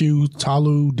teammates. Q,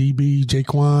 Talu, DB,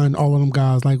 Jaquan, all of them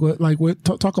guys.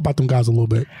 Talk about them guys a little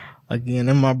bit. Again,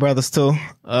 they're my brothers too.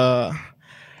 Quan,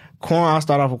 I'll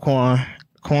start off with Quan.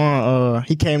 Quan,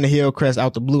 he came to Hillcrest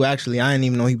out the blue. Actually, I didn't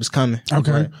even know he was coming.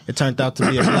 Okay. But it turned out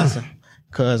to be a blessing.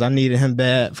 because I needed him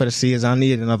bad for the season. I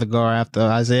needed another guard after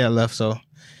Isaiah left. So,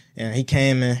 and he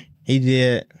came and he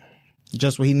did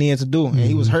just what he needed to do. And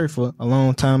he was hurt for a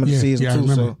long time of the season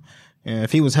too. So, and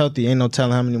if he was healthy, ain't no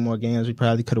telling how many more games we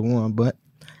probably could have won. But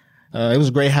it was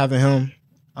great having him.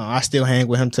 I still hang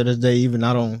with him to this day, even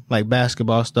I don't like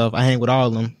basketball stuff. I hang with all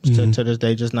of them to this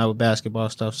day, just not with basketball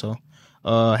stuff. So,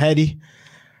 Hetty,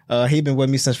 he been with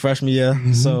me since freshman year.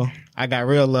 So I got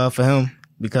real love for him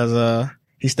because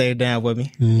he stayed down with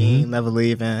me. He ain't never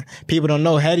leave. And people don't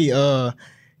know Hetty,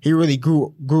 he really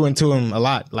grew into him a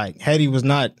lot. Like Hetty was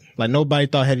not like nobody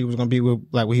thought Hetty was gonna be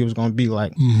like what he was gonna be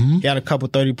like. He had a couple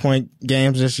 30-point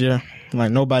games this year.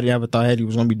 Like nobody ever thought Hetty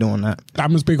was gonna be doing that. I'm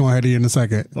gonna speak on Hetty in a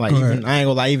second. Like I ain't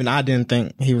gonna lie, even I didn't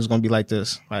think he was gonna be like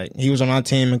this. Like he was on our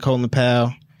team in Colin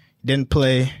Powell, didn't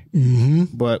play,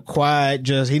 but quiet.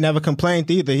 Just he never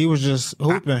complained either. He was just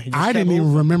hooping. I didn't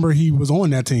even remember he was on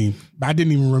that team. I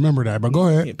didn't even remember that. But go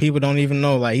ahead. People don't even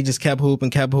know. Like he just kept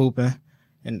hooping.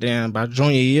 And then by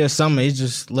junior year, summer, he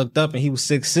just looked up and he was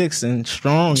 6'6" and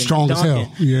strong as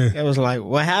hell. Yeah. It was like,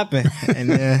 what happened? And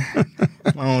then,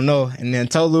 I don't know. And then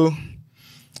Tolu,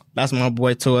 that's my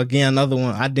boy too. Again, another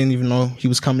one. I didn't even know he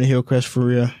was coming to Hillcrest for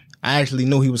real. I actually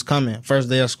knew he was coming. First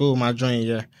day of school, my junior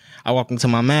year. I walked into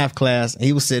my math class and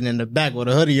he was sitting in the back with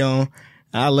a hoodie on.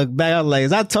 And I looked back, I was like,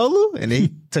 is that Tolu? And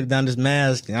he took down his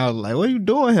mask and I was like, what are you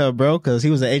doing here, bro? Cause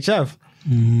he was at HF.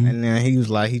 And then he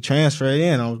was like, he transferred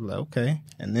in. I was like, okay.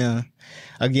 And then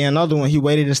again, another one, he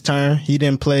waited his turn. He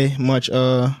didn't play much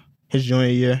his junior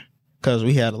year because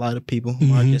we had a lot of people,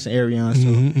 Marcus and Arion.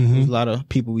 So there was a lot of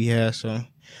people we had. So,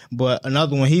 but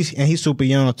another one, he's super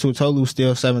young too. Tolu's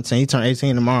still 17. He turned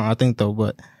 18 tomorrow, I think though,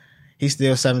 but he's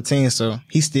still 17. So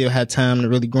he still had time to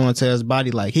really grow into his body.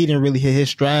 Like he didn't really hit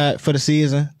his stride for the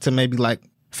season to maybe like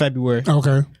February.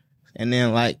 Okay. And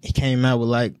then, like, he came out with,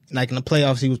 like in the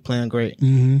playoffs, he was playing great.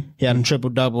 He had a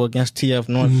triple-double against TF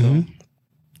North. So.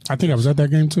 I think I was at that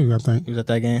game, too, I think. He was at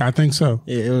that game? I think so.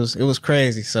 Yeah, it was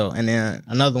crazy. So, and then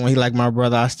another one, he like my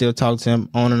brother. I still talk to him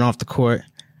on and off the court.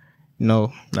 You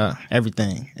know,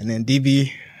 everything. And then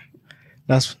DB,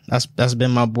 that's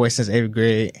been my boy since 8th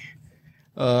grade.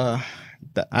 I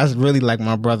really like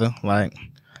my brother. Like,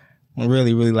 I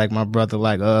really, really like my brother.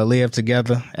 Like, live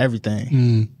together,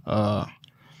 everything.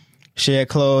 Shared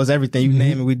clothes, everything, you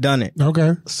name it, we done it.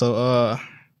 Okay. So,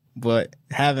 but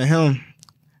having him,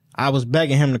 I was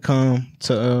begging him to come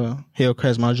to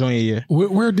Hillcrest my junior year.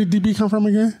 Where did DB come from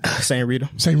again? St. Rita.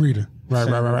 St. Rita.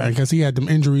 Right. Because he had them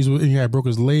injuries, he had broke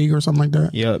his leg or something like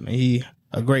that. Yep.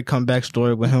 A great comeback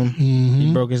story with him.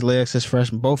 He broke his legs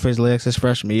both his legs his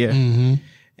freshman year.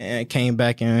 And came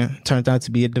back and turned out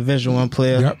to be a Division I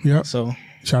player. Yep. So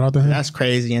shout out to him. That's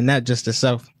crazy, and that just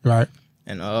itself. Right.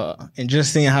 And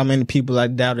just seeing how many people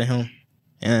like doubted him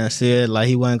and said like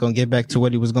he wasn't gonna get back to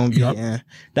what he was gonna be, and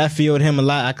that fueled him a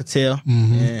lot. I could tell,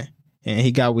 and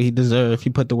he got what he deserved. He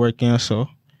put the work in, so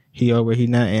he over he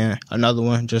not. And another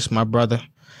one, just my brother,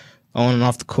 on and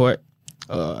off the court.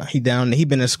 He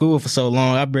been in school for so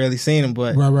long, I barely seen him,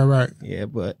 but right. Yeah,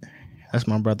 but that's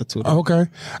my brother too, though. Okay.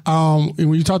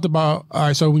 When you talked about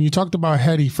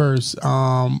Hetty first,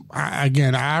 I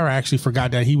actually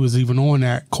forgot that he was even on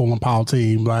that Colin Powell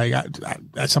team. Like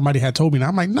somebody had told me, and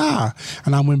I'm like, nah.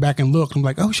 And I went back and looked. I'm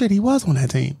like, oh shit, he was on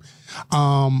that team.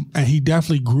 And he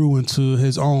definitely grew into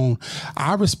his own.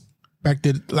 I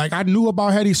respected, like I knew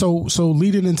about Hetty. So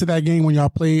leading into that game when y'all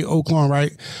played Oakland,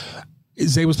 right?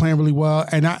 Zay was playing really well,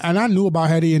 and I knew about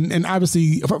Hetty, and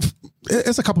obviously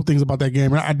it's a couple things about that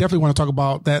game. I definitely want to talk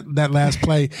about that last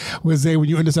play with Zay when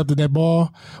you intercepted that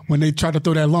ball when they tried to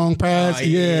throw that long pass.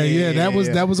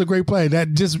 That was a great play.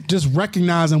 That just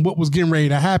recognizing what was getting ready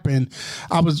to happen.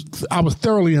 I was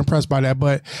thoroughly impressed by that,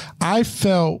 but I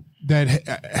felt that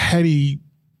Hetty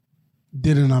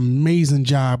did an amazing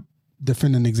job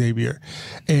defending Xavier,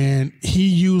 and he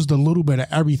used a little bit of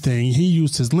everything. He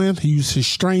used his length, he used his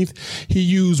strength, he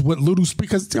used what little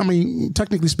because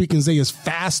technically speaking, Zay is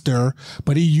faster,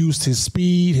 but he used his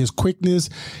speed, his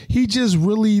quickness. He just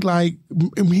really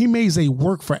he made Zay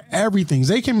work for everything.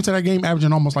 Zay came into that game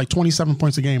averaging almost like 27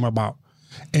 points a game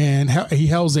and he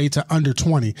held Zay to under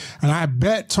 20. And I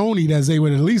bet Tony that Zay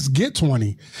would at least get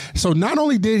 20. So not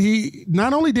only did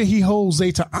he hold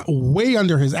Zay to way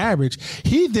under his average,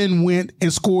 he then went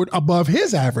and scored above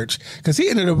his average because he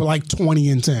ended up with like 20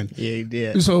 and 10. Yeah, he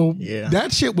did. So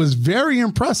that shit was very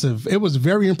impressive. It was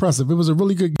very impressive. It was a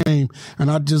really good game.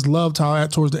 And I just loved how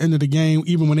towards the end of the game,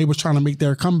 even when they was trying to make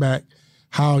their comeback,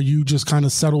 how you just kind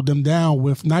of settled them down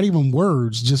with not even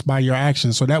words, just by your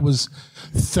actions. So that was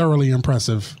thoroughly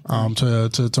impressive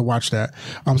to watch that.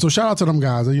 So shout out to them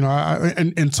guys.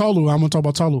 And Tolu, I'm gonna talk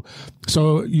about Tolu.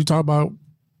 So you talk about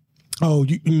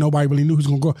Nobody really knew who's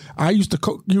going to go. I used to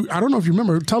coach you. I don't know if you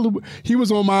remember. He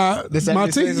was on my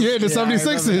team. Yeah, the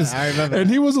 76ers. I remember. And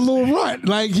he was a little runt.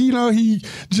 Like,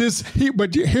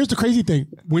 but here's the crazy thing.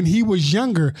 When he was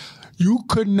younger, you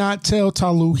could not tell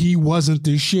Talu he wasn't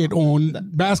the shit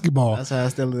on basketball. That's how it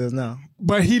still is now.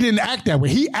 But he didn't act that way.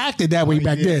 He acted that way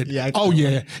back then. Yeah.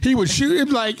 He would shoot him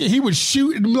like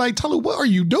Talu, what are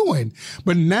you doing?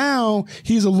 But now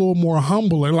he's a little more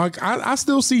humbler. Like I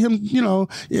still see him,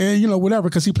 whatever,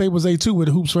 because he played with A2 with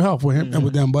Hoops for Health with him and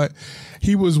with them. But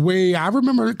he was I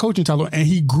remember coaching Talu, and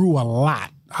he grew a lot.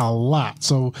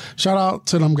 So shout out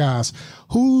to them guys.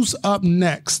 Who's up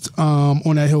next on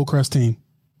that Hillcrest team?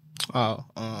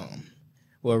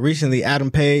 Well, recently Adam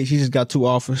Page, he just got 2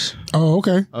 offers. Oh,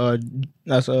 okay.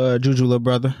 That's Juju little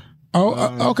brother.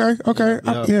 Oh, okay.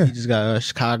 Yeah. He just got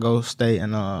Chicago State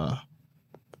and I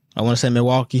want to say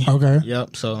Milwaukee. Okay.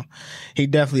 Yep. So he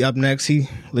definitely up next. He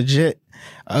legit.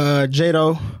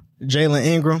 Jalen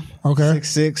Ingram. Okay.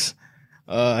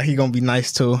 6'6". He gonna be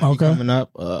nice too. Okay. He coming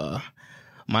up.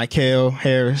 Michael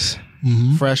Harris,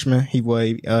 freshman. He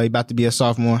about to be a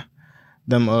sophomore.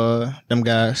 Them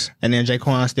guys, and then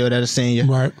Jaquan still there, a senior,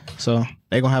 right? So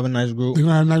they gonna have a nice group.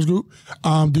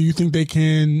 Do you think they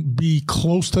can be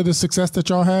close to the success that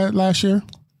y'all had last year?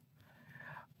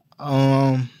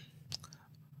 I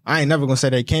ain't never gonna say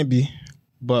they can't be,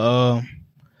 but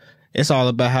it's all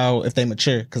about how if they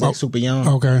mature because they're super young.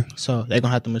 Okay, so they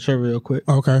gonna have to mature real quick.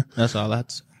 Okay, that's all I have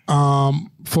to say.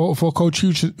 For Coach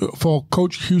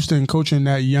Houston coaching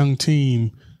that young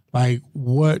team. Like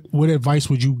what advice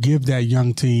would you give that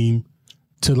young team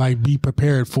to like be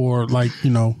prepared for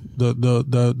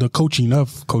the coaching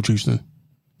of Coach Houston?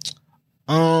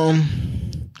 The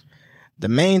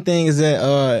main thing is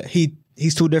that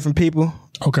he's 2 different people.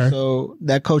 Okay. So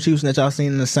that Coach Houston that y'all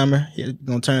seen in the summer, he's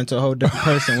gonna turn into a whole different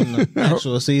person when the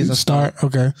actual season start.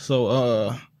 Okay.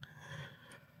 So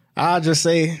I'll just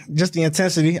say just the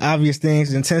intensity, obvious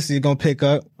things, the intensity is gonna pick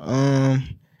up.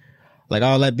 Like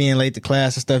all that being late to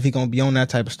class and stuff, he gonna be on that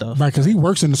type of stuff. Right, because he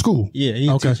works in the school. Yeah, he's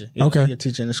a teacher. He's a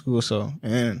teacher in the school. So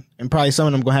and probably some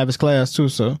of them gonna have his class too.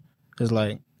 So it's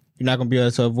like you're not gonna be able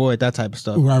to avoid that type of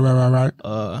stuff. Right.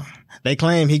 They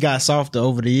claim he got softer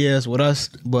over the years with us,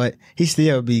 but he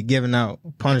still be giving out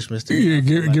punishments.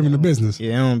 Giving the business.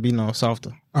 Yeah, it don't be no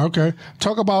softer. Okay,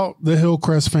 talk about the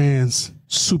Hillcrest fans,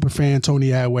 super fan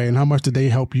Tony Atway, and how much did they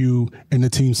help you and the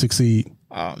team succeed?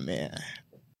 Oh man,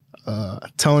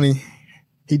 Tony.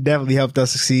 He definitely helped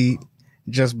us succeed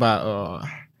just by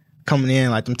coming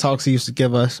in. Like them talks he used to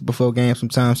give us before games.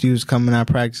 Sometimes he used to come in our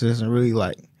practices and really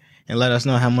and let us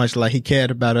know how much he cared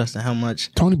about us and how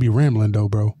much. Tony be rambling though,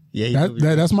 bro. Yeah,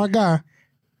 that's my guy.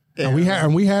 Yeah.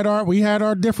 And we had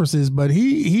our differences, but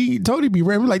he Tony be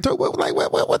rambling what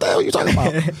the hell are you talking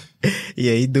about?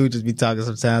 Yeah, he do just be talking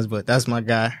sometimes, but that's my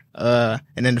guy. And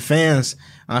then the fans,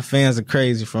 our fans are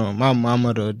crazy, from my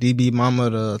mama to DB mama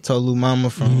to Tolu mama,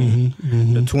 from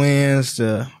the twins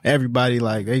to everybody.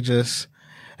 Like they just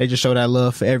show that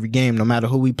love for every game, no matter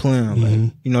who we playing.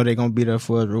 Like they're gonna be there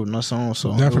for us, rooting us on.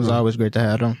 So Definitely. It was always great to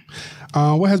have them.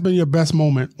 What has been your best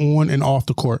moment on and off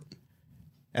the court?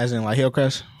 As in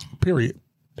Hillcrest? Period.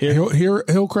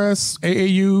 Hillcrest,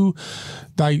 AAU,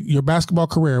 like your basketball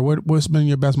career. What's been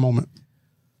your best moment?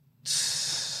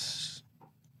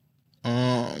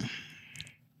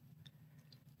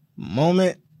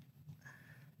 Moment.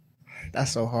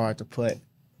 That's so hard to put.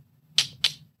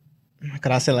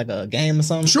 Could I say like a game or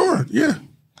something? Sure. Yeah.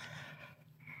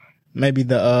 Maybe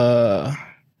the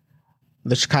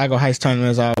Chicago Heights tournament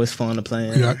is always fun to play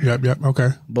in. Yep. Okay.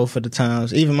 Both of the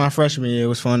times. Even my freshman year, it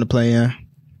was fun to play in.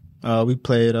 We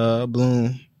played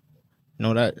Bloom.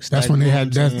 That's when they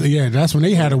had that's when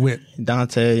they had a whip.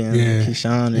 Dante and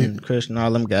Keyshawn and Christian,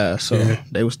 all them guys. So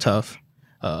they was tough.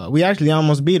 We actually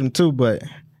almost beat them too, but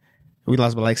we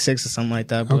lost by 6 or something like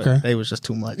that. But they was just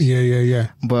too much. Yeah.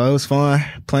 But it was fun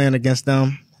playing against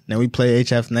them. Then we played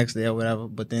HF next day or whatever.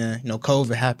 But then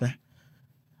COVID happened.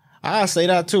 I'll say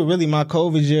that too. Really, my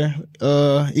COVID year,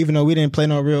 even though we didn't play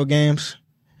no real games,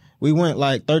 we went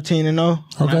 13-0 in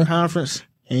our conference.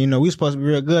 And, we were supposed to be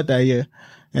real good that year.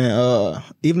 And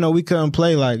even though we couldn't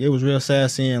play, it was real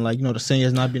sad seeing, the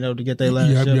seniors not being able to get their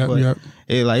last year. But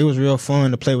it was real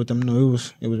fun to play with them. It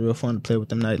was real fun to play with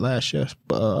them last year.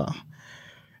 But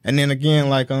and then again,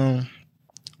 my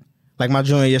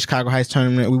junior year Chicago Heights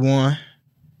tournament, we won.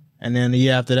 And then the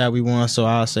year after that, we won. So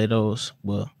I'll say those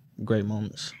were great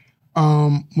moments.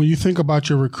 When you think about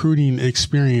your recruiting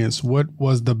experience, what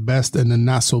was the best and the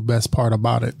not so best part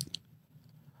about it?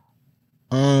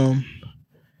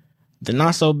 The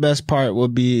not so best part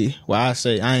would be, I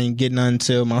say I ain't getting none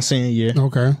until my senior year.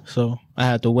 Okay. So I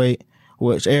had to wait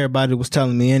which everybody was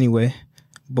telling me anyway.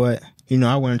 But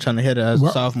I wasn't trying to hit it as a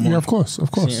sophomore. Yeah, of course.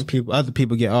 Seeing other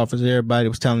people get offers, everybody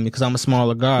was telling me because I'm a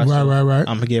smaller guy. Right.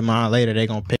 I'm gonna get mine later. They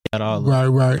gonna pick out all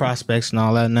the prospects and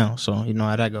all that now. So you know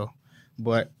how that go.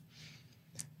 But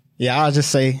yeah, I'll just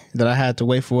say that I had to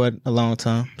wait for it a long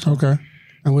time. So. Okay.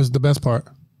 And what's the best part?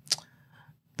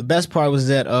 The best part was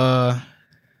that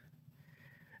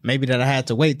maybe that I had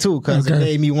to wait too, because it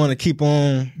made me want to keep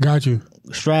on. Got you.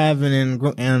 Striving and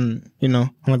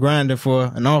on the grinding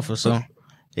for an offer. So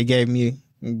it gave me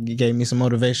some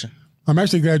motivation. I'm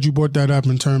actually glad you brought that up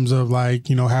in terms of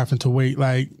having to wait.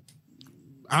 Like,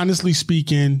 honestly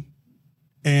speaking,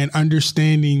 and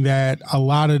understanding that a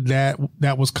lot of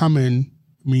that was coming,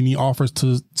 meaning offers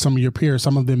to some of your peers,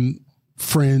 some of them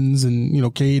friends and,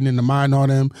 Caden and the mind on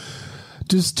them.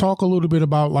 Just talk a little bit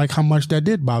about like how much that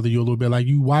did bother you a little bit. Like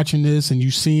you watching this and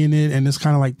you seeing it and it's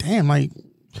kind of like, damn, like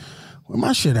where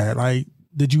my shit at? Like,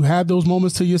 did you have those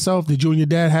moments to yourself? Did you and your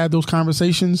dad have those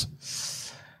conversations?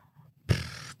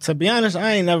 To be honest,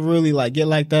 I ain't never really get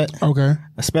like that. Okay.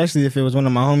 Especially if it was one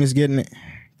of my homies getting it.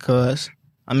 Cause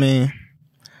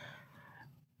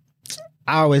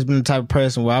I always been the type of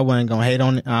person where I wasn't gonna hate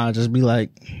on it. I'll just be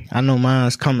like, I know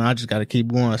mine's coming. I just gotta keep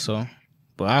going. So,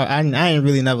 but I ain't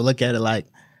really never look at it like,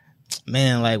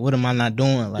 man, like what am I not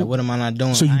doing? Like what am I not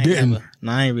doing? So you didn't?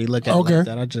 I ain't really look at it like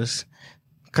that. I just,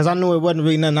 cause I knew it wasn't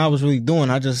really nothing I was really doing.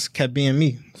 I just kept being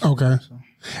me. Okay. So.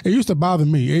 It used to bother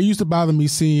me. It used to bother me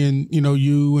seeing,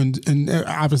 you and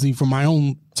obviously for my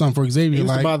own son, for Xavier. It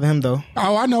used to bother him though.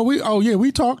 Oh, I know.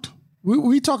 We talked.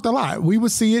 We talked a lot. We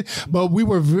would see it, but we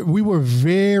were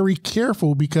very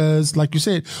careful because, like you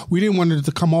said, we didn't want it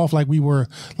to come off like we were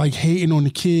like hating on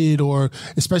the kid, or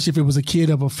especially if it was a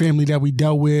kid of a family that we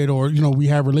dealt with or we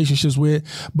have relationships with.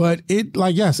 But it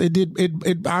did.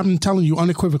 It I'm telling you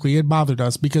unequivocally, it bothered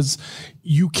us because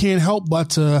you can't help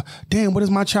but to, damn, what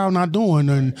is my child not doing,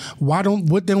 and what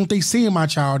don't they see in my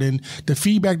child? And the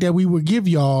feedback that we would give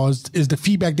y'all is the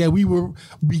feedback that we were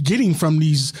be getting from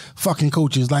these fucking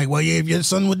coaches. Like, well, yeah, if your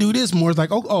son would do this more, it's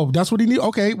like, oh, that's what he need.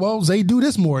 Okay, well, Zay do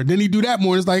this more, then he do that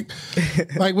more. It's like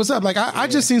what's up? Like I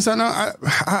just seen something.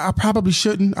 I probably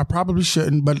shouldn't.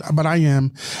 But I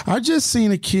am. I just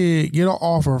seen a kid get an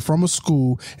offer from a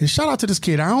school, and shout out to this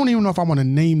kid. I don't even know if I want to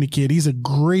name the kid. He's a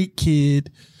great kid,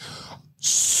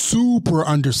 super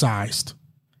undersized,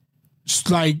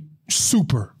 like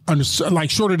super undersized, like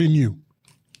shorter than you.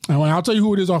 And I'll tell you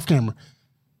who it is off camera.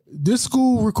 This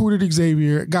school recruited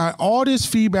Xavier, got all this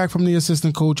feedback from the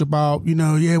assistant coach about, we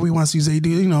want to see Zay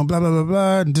do, blah, blah, blah,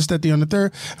 blah, and this, that, the, and the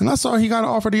third. And I saw he got an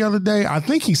offer the other day. I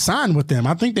think he signed with them.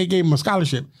 I think they gave him a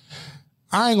scholarship.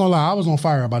 I ain't gonna lie, I was on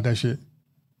fire about that shit.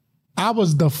 I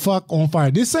was the fuck on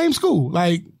fire. This same school,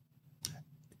 like,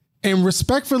 and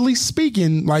respectfully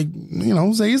speaking, like,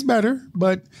 Zay is better,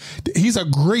 but he's a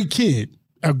great kid.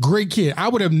 A great kid. I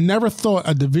would have never thought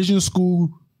a Division II school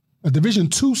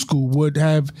would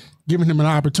have given him an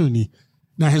opportunity.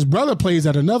 Now his brother plays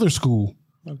at another school,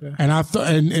 and I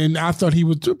thought he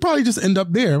would probably just end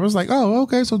up there. I was like, oh,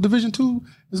 okay, so Division II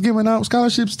is giving out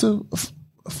scholarships to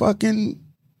fucking.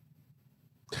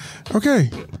 Okay,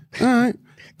 all right,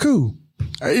 cool.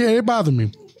 Yeah, it bothered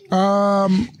me.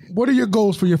 What are your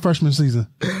goals for your freshman season?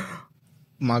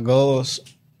 My goals,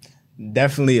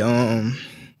 definitely.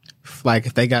 Like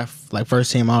if they got like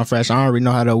first team all fresh, I don't really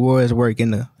know how the awards work in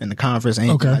the conference,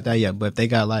 anything like that yet. But if they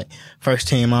got like first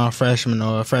team all freshman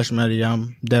or freshman of the year,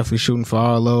 I'm definitely shooting for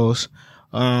all those.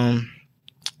 I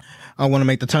want to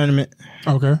make the tournament.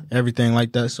 Okay. Everything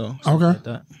like that. So okay. Like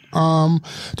that.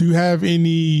 Do you have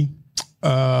any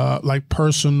like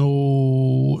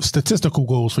personal statistical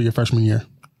goals for your freshman year?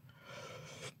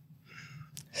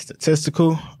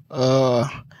 Statistical? I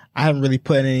haven't really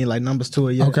put any like numbers to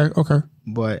it yet. Okay.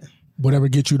 But whatever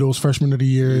gets you those freshman of the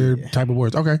year type of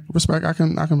words. Okay, respect. I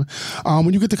can.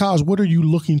 When you get to college, what are you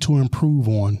looking to improve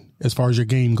on as far as your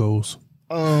game goes?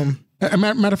 Matter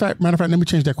of fact, let me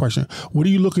change that question. What are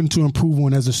you looking to improve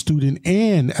on as a student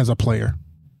and as a player?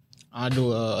 I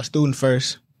do a student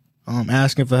first.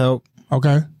 Asking for help.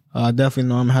 Okay. I definitely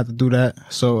know I'm gonna have to do that.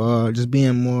 So just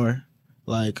being more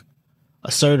like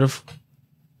assertive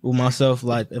with myself.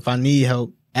 Like if I need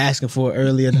help, asking for it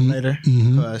earlier than later.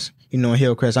 Because in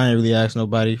Hillcrest, I ain't really ask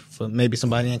nobody for maybe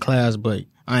somebody in class, but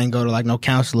I ain't go to like no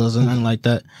counselors or nothing like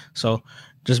that. So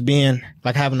just being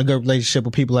like having a good relationship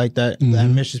with people like that,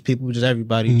 ambitious people, just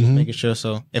everybody, just making sure.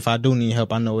 So if I do need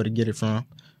help, I know where to get it from.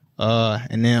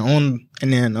 And then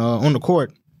on the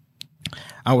court,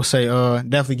 I would say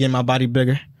definitely getting my body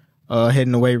bigger,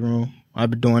 hitting the weight room.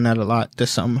 I've been doing that a lot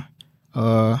this summer.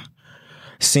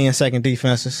 Seeing second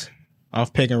defenses,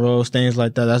 off pick and rolls, things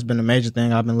like that. That's been a major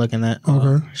thing I've been looking at.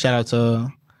 Okay. Shout out to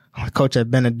coach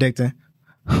at Benedictine.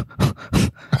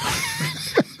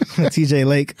 TJ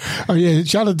Lake. Oh yeah,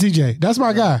 shout out to TJ. That's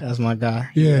my guy. That's my guy.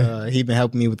 Yeah. He been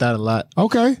helping me with that a lot.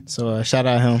 Okay. So shout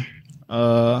out him.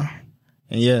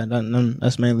 And yeah,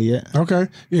 that's mainly it. Okay.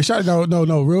 Yeah,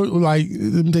 no. Real, like,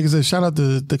 let me take a shout out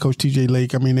to Coach TJ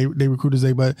Lake. I mean, they recruited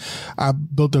Zay, but I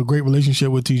built a great relationship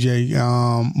with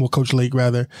TJ, Coach Lake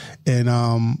rather.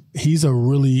 And he's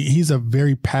a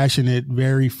very passionate,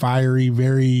 very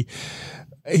fiery,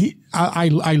 I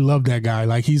love that guy.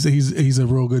 Like he's a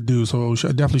real good dude. So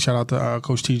definitely shout out to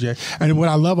Coach TJ. And what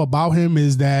I love about him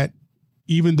is that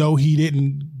even though he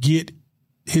didn't get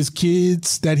his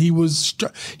kids that he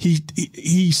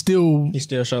still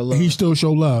showed love. He still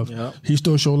showed love. Yep. He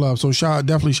still showed love. So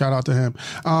definitely shout out to him.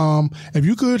 If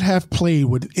you could have played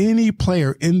with any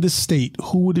player in the state,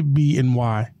 who would it be and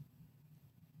why?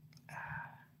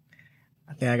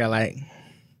 I think I got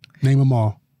name them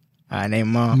all. I name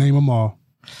them all. Name them all.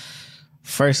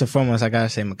 First and foremost, I gotta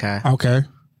say Makai. Okay.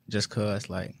 Just cause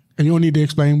and you don't need to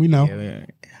explain. We know.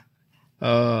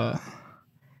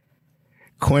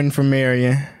 Quentin from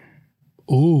Marion.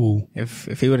 Ooh.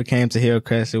 If he would have came to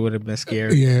Hillcrest, it would have been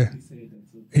scary. Yeah.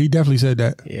 He definitely said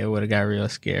that. Yeah, it would have got real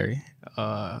scary.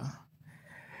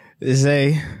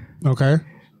 Zay. Okay.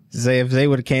 If Zay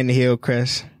would have came to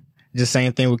Hillcrest, just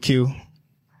same thing with Q.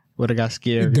 Would have got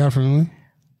scary. Definitely.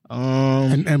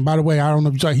 And by the way, I don't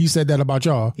know if he said that about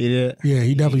y'all. He did. Yeah,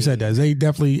 he definitely said that. Zay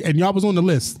definitely, and y'all was on the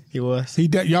list. He was.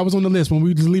 Y'all was on the list when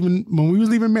we was leaving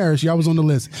Marist. Y'all was on the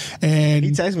list, and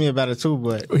he texted me about it too.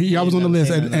 But y'all was on the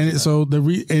list, and so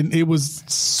and it was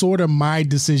sort of my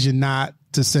decision not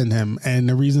to send him, and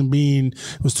the reason being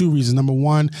was two reasons. Number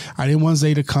one, I didn't want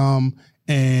Zay to come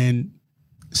and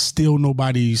steal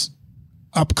nobody's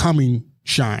upcoming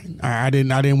shine. I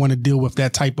didn't want to deal with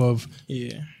that type of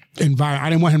environment. I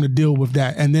didn't want him to deal with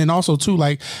that. And then also too,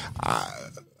 like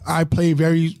I pay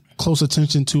very close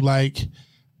attention to like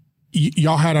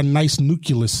y'all had a nice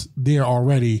nucleus there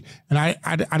already, and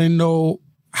I didn't know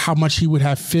how much he would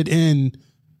have fit in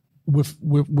with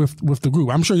the group.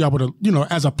 I'm sure y'all would have,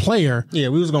 as a player. Yeah,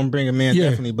 we was gonna bring him in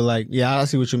definitely, but I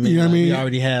see what you mean. You know what I mean? We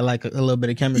already had like a little bit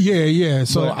of chemistry. Yeah.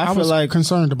 So I was like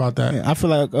concerned about that. Yeah, I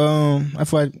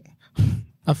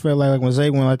feel like when Zay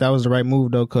went, like that was the right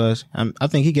move though, cause I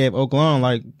think he gave Oklahoma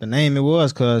like the name it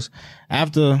was, cause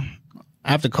after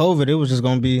COVID, it was just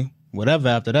gonna be whatever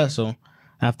after that. So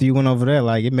after you went over there,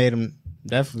 like it made him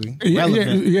definitely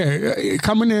relevant. Yeah.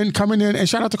 Coming in, and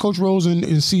shout out to Coach Rose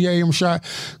and CA and Rashad.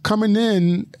 Coming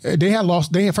in, they had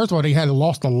lost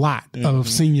a lot of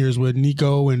seniors with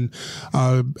Nico and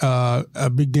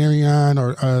Big Darian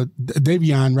or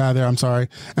Davion rather. I'm sorry,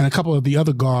 and a couple of the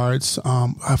other guards.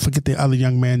 I forget the other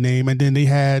young man name. And then they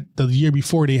had the year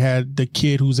before they had the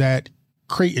kid who's at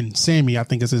Creighton, Sammy, I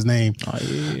think is his name. Oh,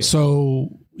 yeah.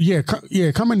 So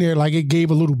coming there, like it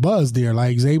gave a little buzz there.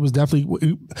 Like Zay was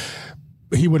definitely.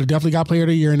 He would have definitely got player of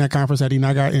the year in that conference had he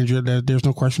not got injured. There's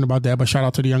no question about that. But shout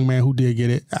out to the young man who did get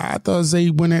it. I thought Zay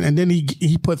went in, and then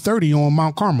he put 30 on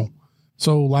Mount Carmel.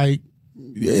 So like,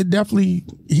 it definitely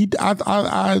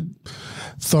I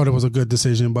thought it was a good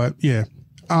decision. But yeah,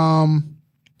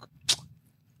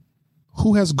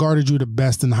 who has guarded you the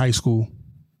best in high school?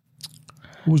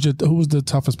 Who was the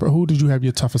toughest? Who did you have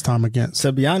your toughest time against?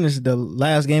 To be honest, the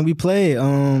last game we played,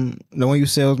 the one you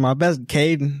said was my best,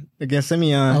 Caden against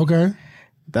Simeon. Okay.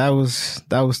 That was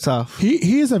tough.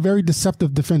 He is a very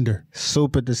deceptive defender.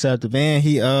 Super deceptive, and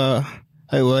he know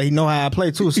how I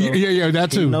play too. So yeah,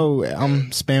 that too. I'm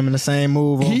spamming the same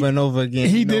move over and over again.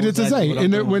 He did it to Zay,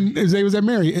 and when Zay was at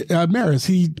Marist,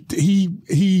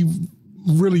 he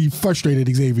really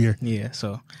frustrated Xavier. Yeah,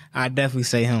 so I definitely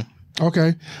say him.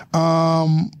 Okay,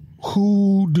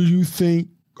 who do you think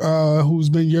who's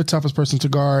been your toughest person to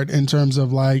guard in terms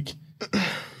of like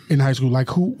in high school? Like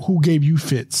who gave you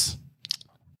fits?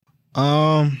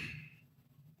 I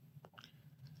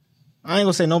ain't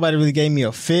gonna say nobody really gave me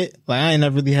a fit. Like I ain't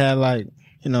never really had like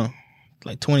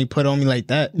 20 put on me like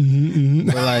that.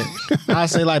 But like I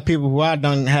say like people who I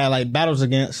done had like battles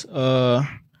against. Like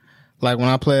when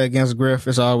I play against Griff,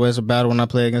 it's always a battle when I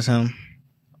play against him.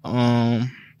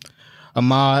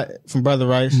 Ahmad from Brother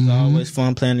Rice, it's always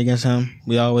fun playing against him.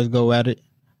 We always go at it.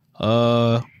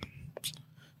 That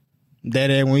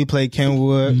when we play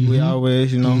Kenwood, we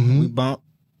always we bump.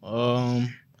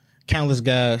 Countless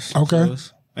guys. Okay.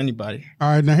 So anybody. All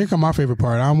right, now here come my favorite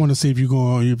part. I want to see if you're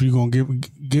gonna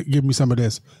give me some of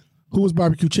this. Who was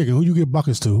barbecue chicken? Who you give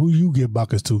buckets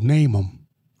to? Name them.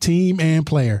 Team and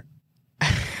player.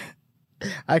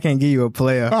 I can't give you a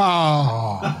player.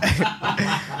 Oh,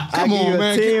 come on,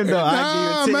 man. Team, though.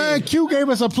 Nah, man. Q gave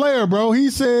us a player, bro. He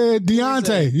said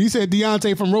Deontay. He said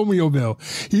Deontay from Romeoville.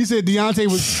 He said Deontay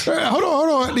was.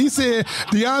 Hold on. He said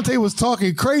Deontay was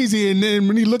talking crazy, and then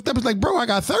when he looked up, it's like, bro, I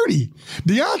got 30.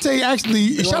 Deontay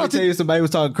actually. Shout out to tell you somebody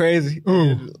was talking crazy.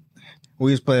 Ooh.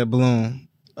 We used to play at Bloom.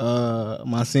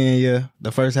 My senior year,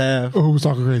 the first half. Who was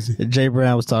talking crazy? Jay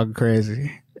Brown was talking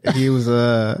crazy. He was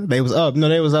they was up. No,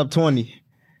 they was up 20.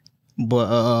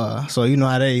 But so you know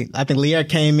how I think Lear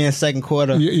came in second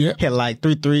quarter, hit like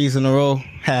 3 threes in a row,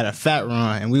 had a fat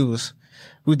run, and we was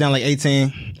down like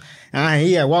 18. And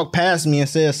he had walked past me and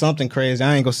said something crazy.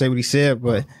 I ain't gonna say what he said,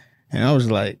 but and I was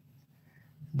like,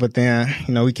 but then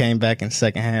we came back in the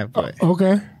second half. But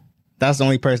okay, that's the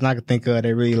only person I could think of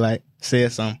that really like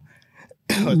said something.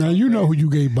 Now you know who you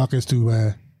gave buckets to,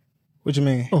 man. What you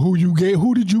mean? Or who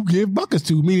did you give buckets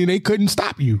to? Meaning they couldn't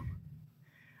stop you.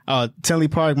 Tillery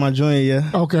Park, my junior year.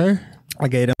 Okay. I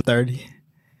gave them 30.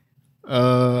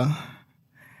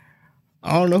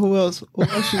 I don't know who else.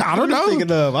 I don't know.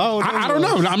 Thinking of? I don't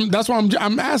know. That's why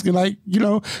I'm asking. Like,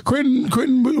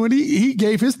 Quentin when he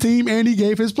gave his team and he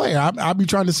gave his player. I'll be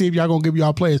trying to see if y'all gonna give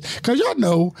y'all players because I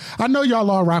know y'all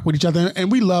all rock with each other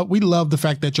and we love the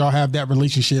fact that y'all have that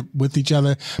relationship with each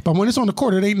other. But when it's on the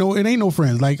court, it ain't no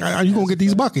friends. Like, are you gonna get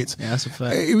these buckets? Yeah, that's a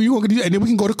fact. You gonna get these, and then we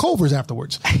can go to Culver's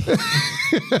afterwards.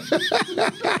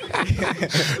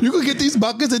 You can get these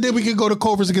buckets and then we can go to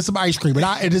Culver's and get some ice cream.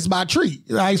 And it's my treat.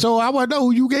 Like, so I want to know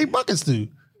who you gave buckets to.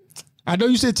 I know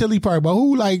you said Tillery Park, but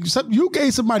who you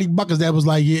gave somebody buckets that was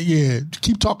like, yeah,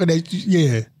 keep talking that,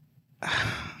 yeah.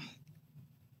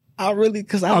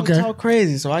 Because I don't talk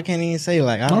crazy, so I can't even say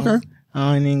like,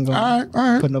 I ain't even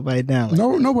gonna put nobody down.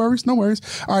 Like no worries.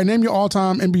 All right, name your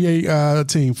all-time NBA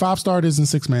team. 5 starters and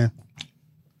 6 man.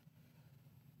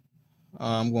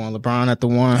 I'm going LeBron at the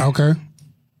 1. Okay.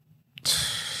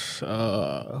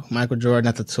 Michael Jordan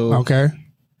at the 2. Okay.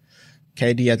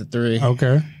 KD at the 3.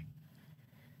 Okay.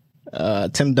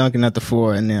 Tim Duncan at the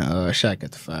 4, and then Shaq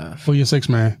at the 5. For your 6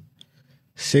 man.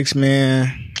 6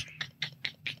 man.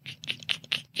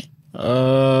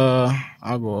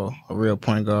 I'll go a real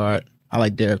point guard. I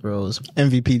like Derrick Rose.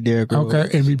 MVP Derrick Rose.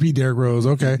 Okay, MVP Derrick Rose.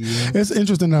 Okay. Yeah. It's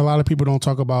interesting that a lot of people don't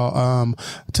talk about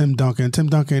Tim Duncan. Tim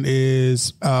Duncan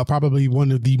is probably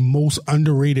one of the most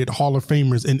underrated Hall of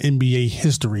Famers in NBA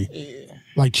history. Yeah.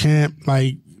 Like champ,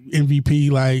 like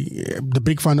MVP, like the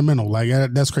big fundamental. Like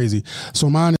that's crazy. So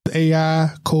mine is AI,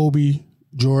 Kobe,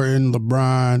 Jordan,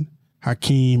 LeBron,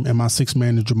 Hakeem, and my 6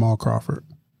 man is Jamal Crawford.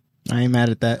 I ain't mad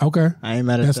at that. Okay. I ain't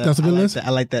mad at that. That's a good list. I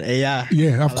like that AI.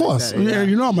 Yeah, of course. Like yeah,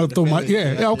 I'm gonna throw my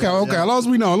okay. As long as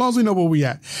we know where we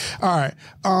at. All right.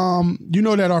 You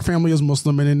know that our family is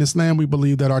Muslim, and in Islam we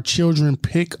believe that our children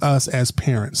pick us as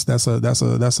parents. That's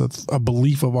a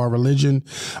belief of our religion.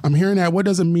 I'm hearing that. What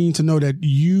does it mean to know that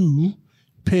you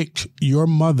picked your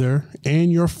mother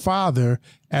and your father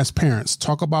as parents?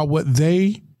 Talk about what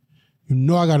they.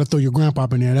 I got to throw your grandpa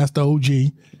in there. That's the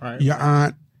OG. Right. Your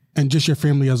aunt. And just your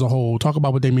family as a whole. Talk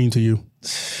about what they mean to you.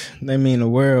 They mean the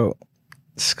world.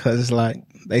 Because it's like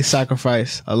they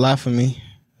sacrifice a lot for me.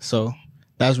 So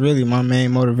that's really my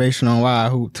main motivation on why I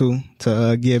hoop too,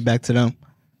 to give back to them.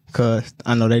 Because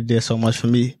I know they did so much for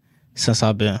me since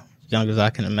I've been young as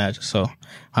I can imagine. So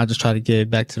I just try to give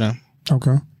back to them.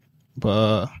 Okay.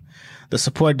 But the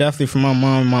support definitely from my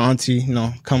mom and my auntie,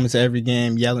 coming to every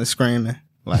game, yelling, screaming.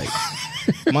 Like,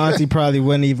 my auntie probably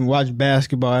wouldn't even watch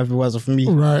basketball if it wasn't for me.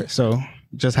 Right. So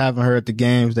just having her at the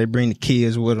games, they bring the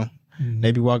kids with them. Mm-hmm.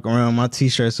 They be walking around with my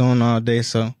T-shirts on all day.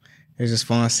 So it's just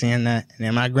fun seeing that. And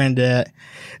then my granddad,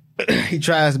 he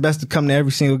tries his best to come to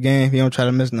every single game. He don't try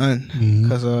to miss nothing.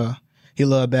 Because he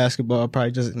loved basketball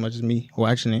probably just as much as me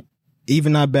watching it.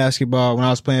 Even not basketball, when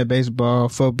I was playing baseball,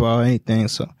 football, anything.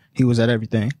 So he was at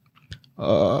everything.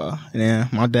 And then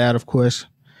my dad, of course,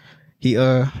 he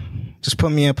just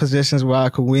put me in positions where I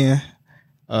could win.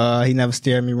 He never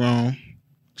steered me wrong.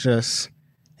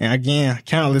 And again,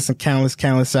 countless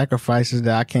sacrifices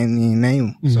that I can't even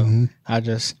name. So I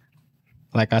just,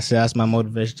 like I said, that's my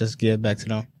motivation, just to give back to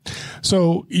them.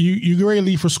 So you get ready to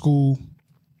leave for school,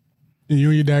 and you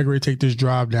and your dad ready to take this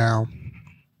drive down.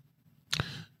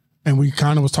 And we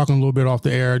kind of was talking a little bit off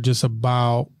the air just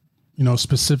about,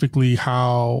 specifically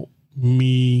how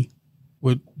me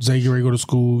with Zay get ready to go to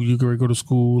school, you get ready to go to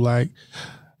school. Like,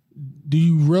 do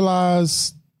you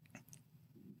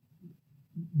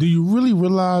really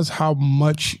realize how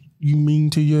much you mean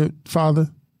to your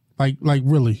father? Like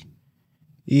really?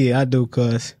 Yeah, I do.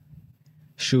 Cause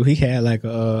he had like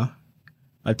a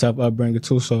tough upbringing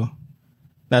too. So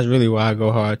that's really why I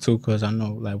go hard too. Cause I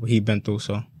know like what he been through.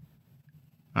 So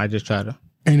I just try to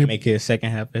and make it a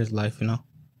second half of his life, you know.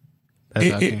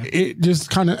 It just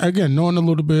kind of, again, knowing a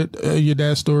little bit your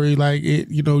dad's story, like it,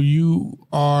 you know, you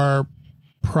are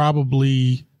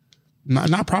probably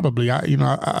not probably. I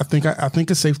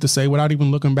think it's safe to say, without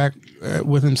even looking back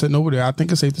with him sitting over there, I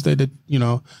think it's safe to say that, you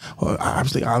know, well,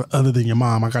 obviously other than your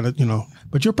mom, I gotta, you know,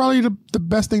 but you're probably the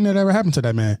best thing that ever happened to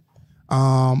that man.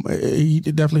 He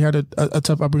definitely had a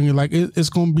tough upbringing. Like it's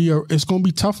gonna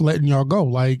be tough letting y'all go.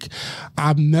 Like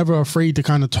I'm never afraid to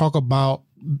kind of talk about,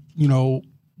 you know,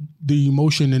 the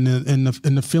emotion and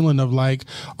the feeling of like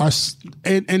our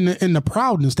and the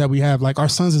proudness that we have. Like our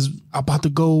sons is about to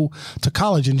go to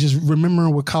college, and just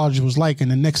remembering what college was like, and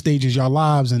the next stage is your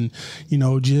lives, and you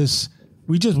know,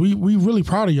 we really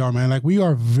proud of y'all, man. Like we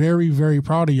are very, very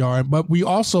proud of y'all, but we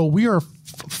are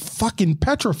fucking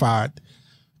petrified.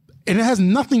 And it has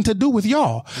nothing to do with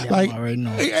y'all. Yeah, like,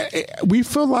 we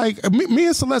feel like me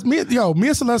and Celeste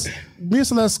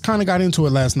kind of got into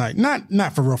it last night.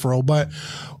 Not for real, but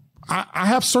I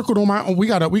have circled on my own. We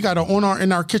got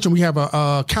in our kitchen. We have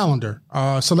a calendar.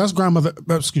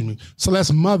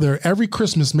 Celeste's mother every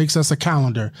Christmas makes us a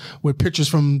calendar with pictures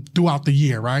from throughout the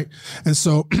year, right? And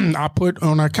so I put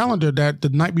on our calendar that the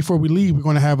night before we leave, we're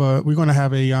going to have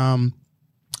a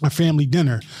family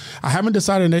dinner. I haven't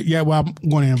decided that yet. Well, I'm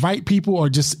going to invite people or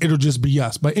it'll just be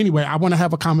us. But anyway, I want to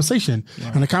have a conversation.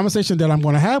 Right. And the conversation that I'm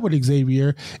going to have with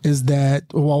Xavier is that,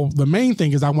 well, the main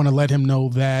thing is I want to let him know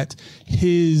that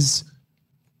his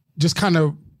just kind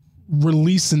of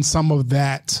releasing some of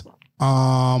that,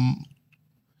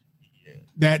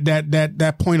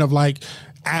 that point of like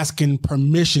asking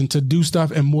permission to do stuff,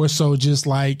 and more so just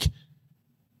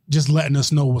letting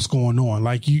us know what's going on.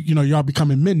 Like, you know, y'all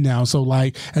becoming men now. So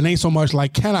like, it ain't so much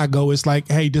like, can I go? It's like,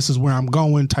 hey, this is where I'm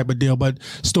going type of deal, but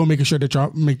still making sure that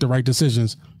y'all make the right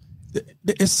decisions.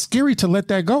 It's scary to let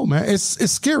that go, man. It's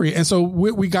scary. And so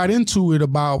we got into it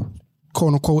about,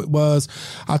 quote unquote,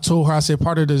 I told her, I said,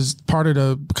 part of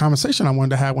the conversation I wanted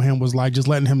to have with him was like, just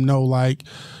letting him know, like,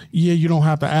 yeah, you don't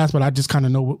have to ask, but I just kind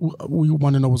of know, we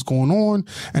want to know what's going on.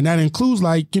 And that includes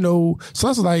like, you know, so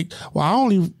that's like, well, I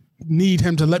only need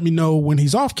him to let me know when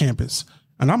he's off campus.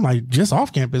 And I'm like, just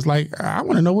off campus? Like, I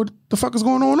want to know what the fuck is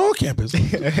going on campus.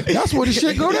 That's where the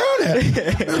shit go down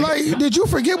at. Like, did you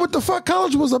forget what the fuck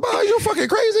college was about? You fucking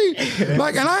crazy?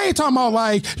 Like, and I ain't talking about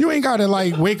like, you ain't got to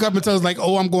like wake up and tell us like,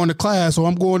 oh, I'm going to class, or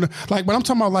I'm going to like, but I'm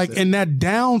talking about like in that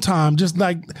downtime, just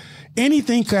like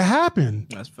anything could happen.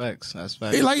 That's facts.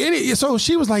 Like, so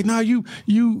she was like, nah, you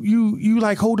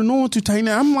like holding on too tight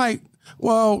now. I'm like,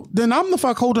 well, then I'm the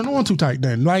fuck holding on too tight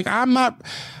then. Like, I'm not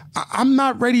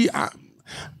ready.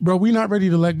 Bro, we not ready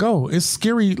to let go. It's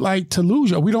scary, like, to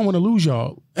lose y'all. We don't want to lose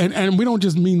y'all. And we don't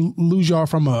just mean lose y'all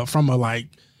from a like,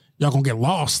 y'all gonna get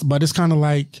lost, but it's kind of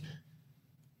like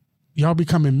y'all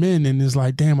becoming men, and it's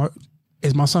like, damn,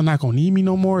 is my son not gonna need me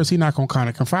no more? Is he not gonna kind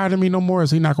of confide in me no more?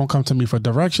 Is he not gonna come to me for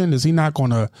direction? Is he not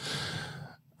gonna,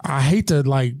 I hate to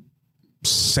like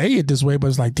say it this way, but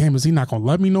it's like, damn, is he not gonna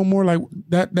love me no more? Like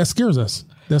that scares us.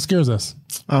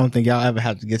 I don't think y'all ever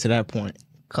have to get to that point,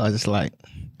 cause it's like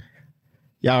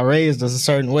y'all raised us a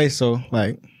certain way, so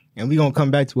like, and we gonna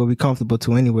come back to what we comfortable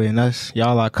to anyway, and that's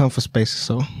y'all our comfort spaces.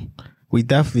 So we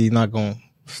definitely not gonna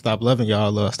stop loving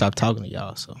y'all or stop talking to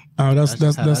y'all. So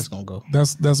that's gonna go.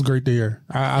 That's great to hear.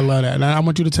 I love that, and I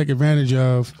want you to take advantage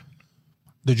of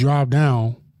the drive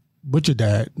down with your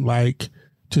dad. Like,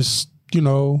 just, you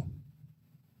know,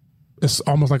 it's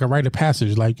almost like a rite of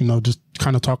passage, like, you know, just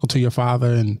kind of talking to your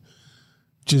father and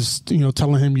just, you know,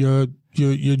 telling him your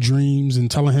dreams, and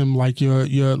telling him like your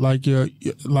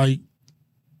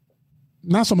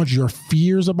not so much your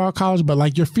fears about college, but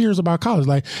like your fears about college.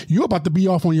 Like, you're about to be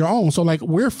off on your own. So like,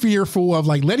 we're fearful of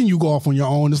like letting you go off on your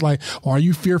own. It's like, or are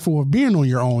you fearful of being on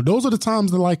your own? Those are the times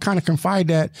to like kind of confide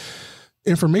that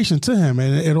information to him,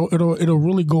 and it'll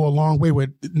really go a long way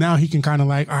with, now he can kind of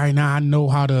like, all right, now I know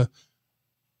how to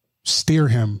steer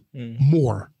him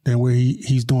more than where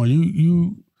he's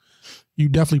doing. You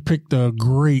definitely picked a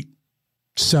great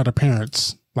set of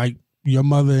parents, like your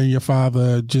mother and your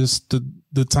father. Just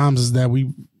the times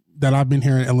that I've been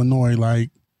here in Illinois,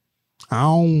 like, I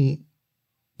don't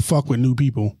fuck with new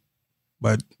people,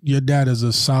 but your dad is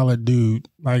a solid dude,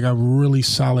 like a really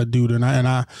solid dude, and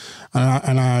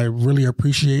I really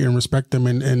appreciate and respect him,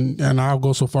 and I'll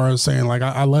go so far as saying like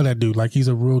I love that dude, like he's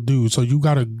a real dude. So you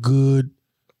got a good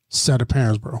set of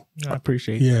parents, bro. I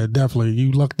appreciate it. Yeah, definitely.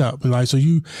 You lucked up. Like, so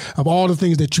you, of all the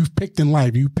things that you've picked in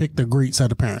life, you picked a great set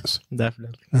of parents.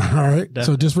 Definitely. All right. Definitely.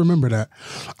 So just remember that.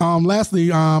 Lastly,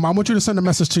 I want you to send a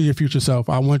message to your future self.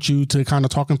 I want you to kind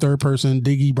of talk in third person,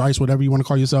 Diggy, Bryce, whatever you want to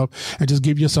call yourself, and just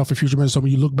give yourself a future message. So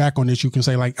when you look back on this, you can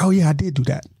say like, oh yeah, I did do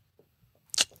that.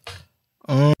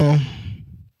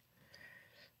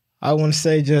 I want to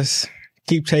say just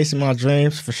keep chasing my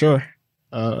dreams for sure.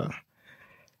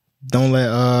 Don't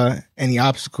let any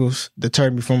obstacles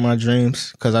deter me from my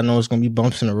dreams, because I know it's gonna be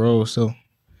bumps in the road. So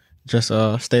just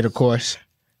stay the course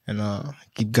and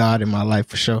keep God in my life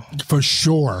for sure. For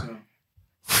sure.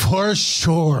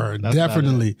 That's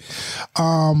definitely.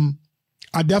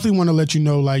 I definitely want to let you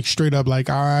know, like, straight up, like,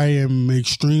 I am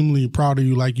extremely proud of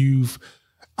you. Like,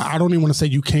 I don't even want to say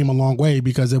you came a long way,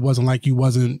 because it wasn't like you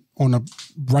wasn't on a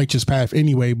righteous path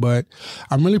anyway, but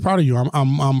I'm really proud of you.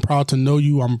 I'm proud to know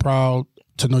you. I'm proud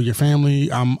to know your family.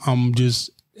 I'm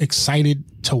just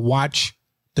excited to watch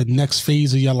the next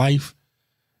phase of your life.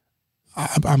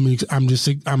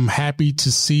 I'm happy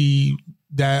to see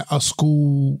that a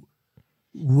school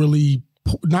really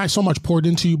not so much poured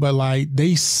into you, but like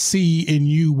they see in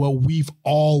you what we've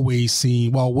always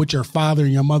seen. Well, what your father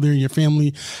and your mother and your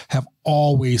family have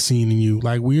always seen in you.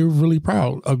 Like, we're really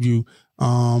proud of you.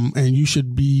 And you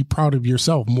should be proud of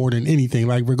yourself more than anything.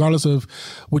 Like, regardless of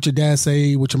what your dad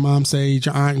say, what your mom say,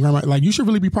 your aunt and grandma, like, you should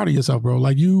really be proud of yourself, bro.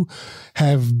 Like, you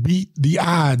have beat the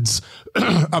odds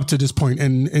up to this point,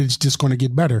 and it's just going to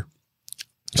get better.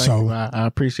 Thank you. I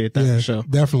appreciate that, for sure.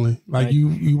 Definitely. Like,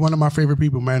 you one of my favorite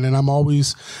people, man. And I'm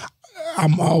always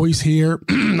here.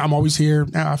 I'm always here.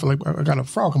 Now I feel like I got a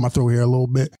frog in my throat here a little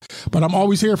bit, but I'm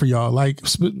always here for y'all. Like,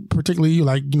 particularly you,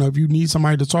 like, you know, if you need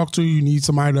somebody to talk to, you need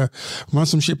somebody to run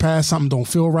some shit past, something don't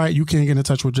feel right, you can't get in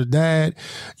touch with your dad,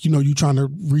 you know, you trying to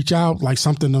reach out, like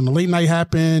something on the late night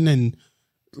happened, and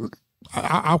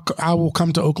I will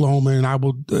come to Oklahoma, and I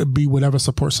will be whatever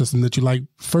support system that you like.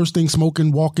 First thing,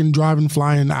 smoking, walking, driving,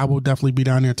 flying, I will definitely be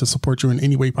down there to support you in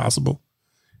any way possible,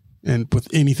 and with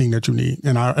anything that you need.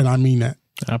 And I mean that.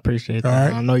 I appreciate that.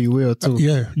 Right? I know you will too.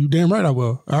 Yeah, you damn right I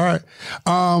will. All right.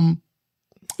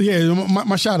 Yeah,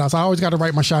 my shout outs. I always got to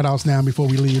write my shout outs now before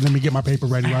we leave. Let me get my paper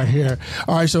ready right here.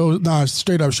 All right, so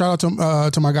straight up, shout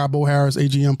out to my guy Bo Harris,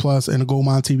 AGM Plus, and the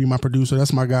Goldmine TV, my producer.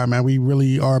 That's my guy, man. We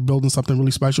really are building something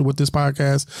really special with this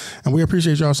podcast, and we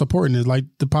appreciate y'all supporting it. Like,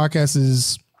 the podcast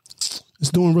is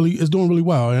doing really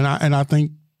well, and I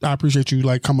think I appreciate you,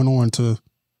 like, coming on to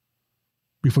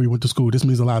before you went to school. This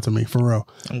means a lot to me, for real.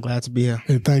 I'm glad to be here.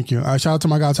 Hey, thank you. Shout out to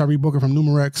my guy Tyree Booker from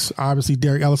Numerex. Obviously,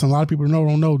 Derek Ellison. A lot of people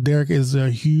don't know Derek is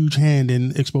a huge hand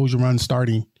in Xposure Run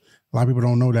starting. A lot of people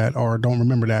don't know that or don't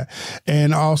remember that.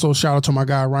 And also shout out to my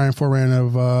guy Ryan Foran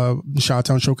of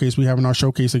Chi-Town Showcase. We having our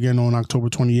showcase again on October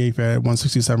 28th at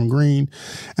 167 Green.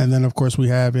 And then, of course, we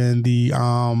have in the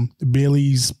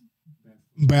Bailey's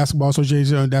Basketball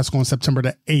Association. That's going September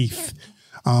the 8th.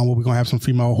 Where we're gonna have some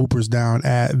female hoopers down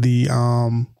at the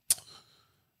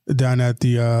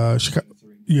Chicago.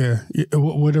 Yeah,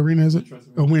 what arena is it?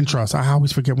 Wintrust. I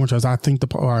always forget Wintrust. I think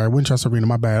Wintrust Arena.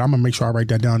 My bad. I'm gonna make sure I write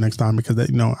that down next time, because I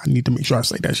need to make sure I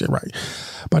say that shit right.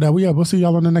 But we'll see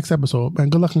y'all on the next episode.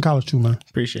 And good luck in college too, man.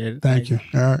 Appreciate it. Thank you.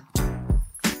 All right.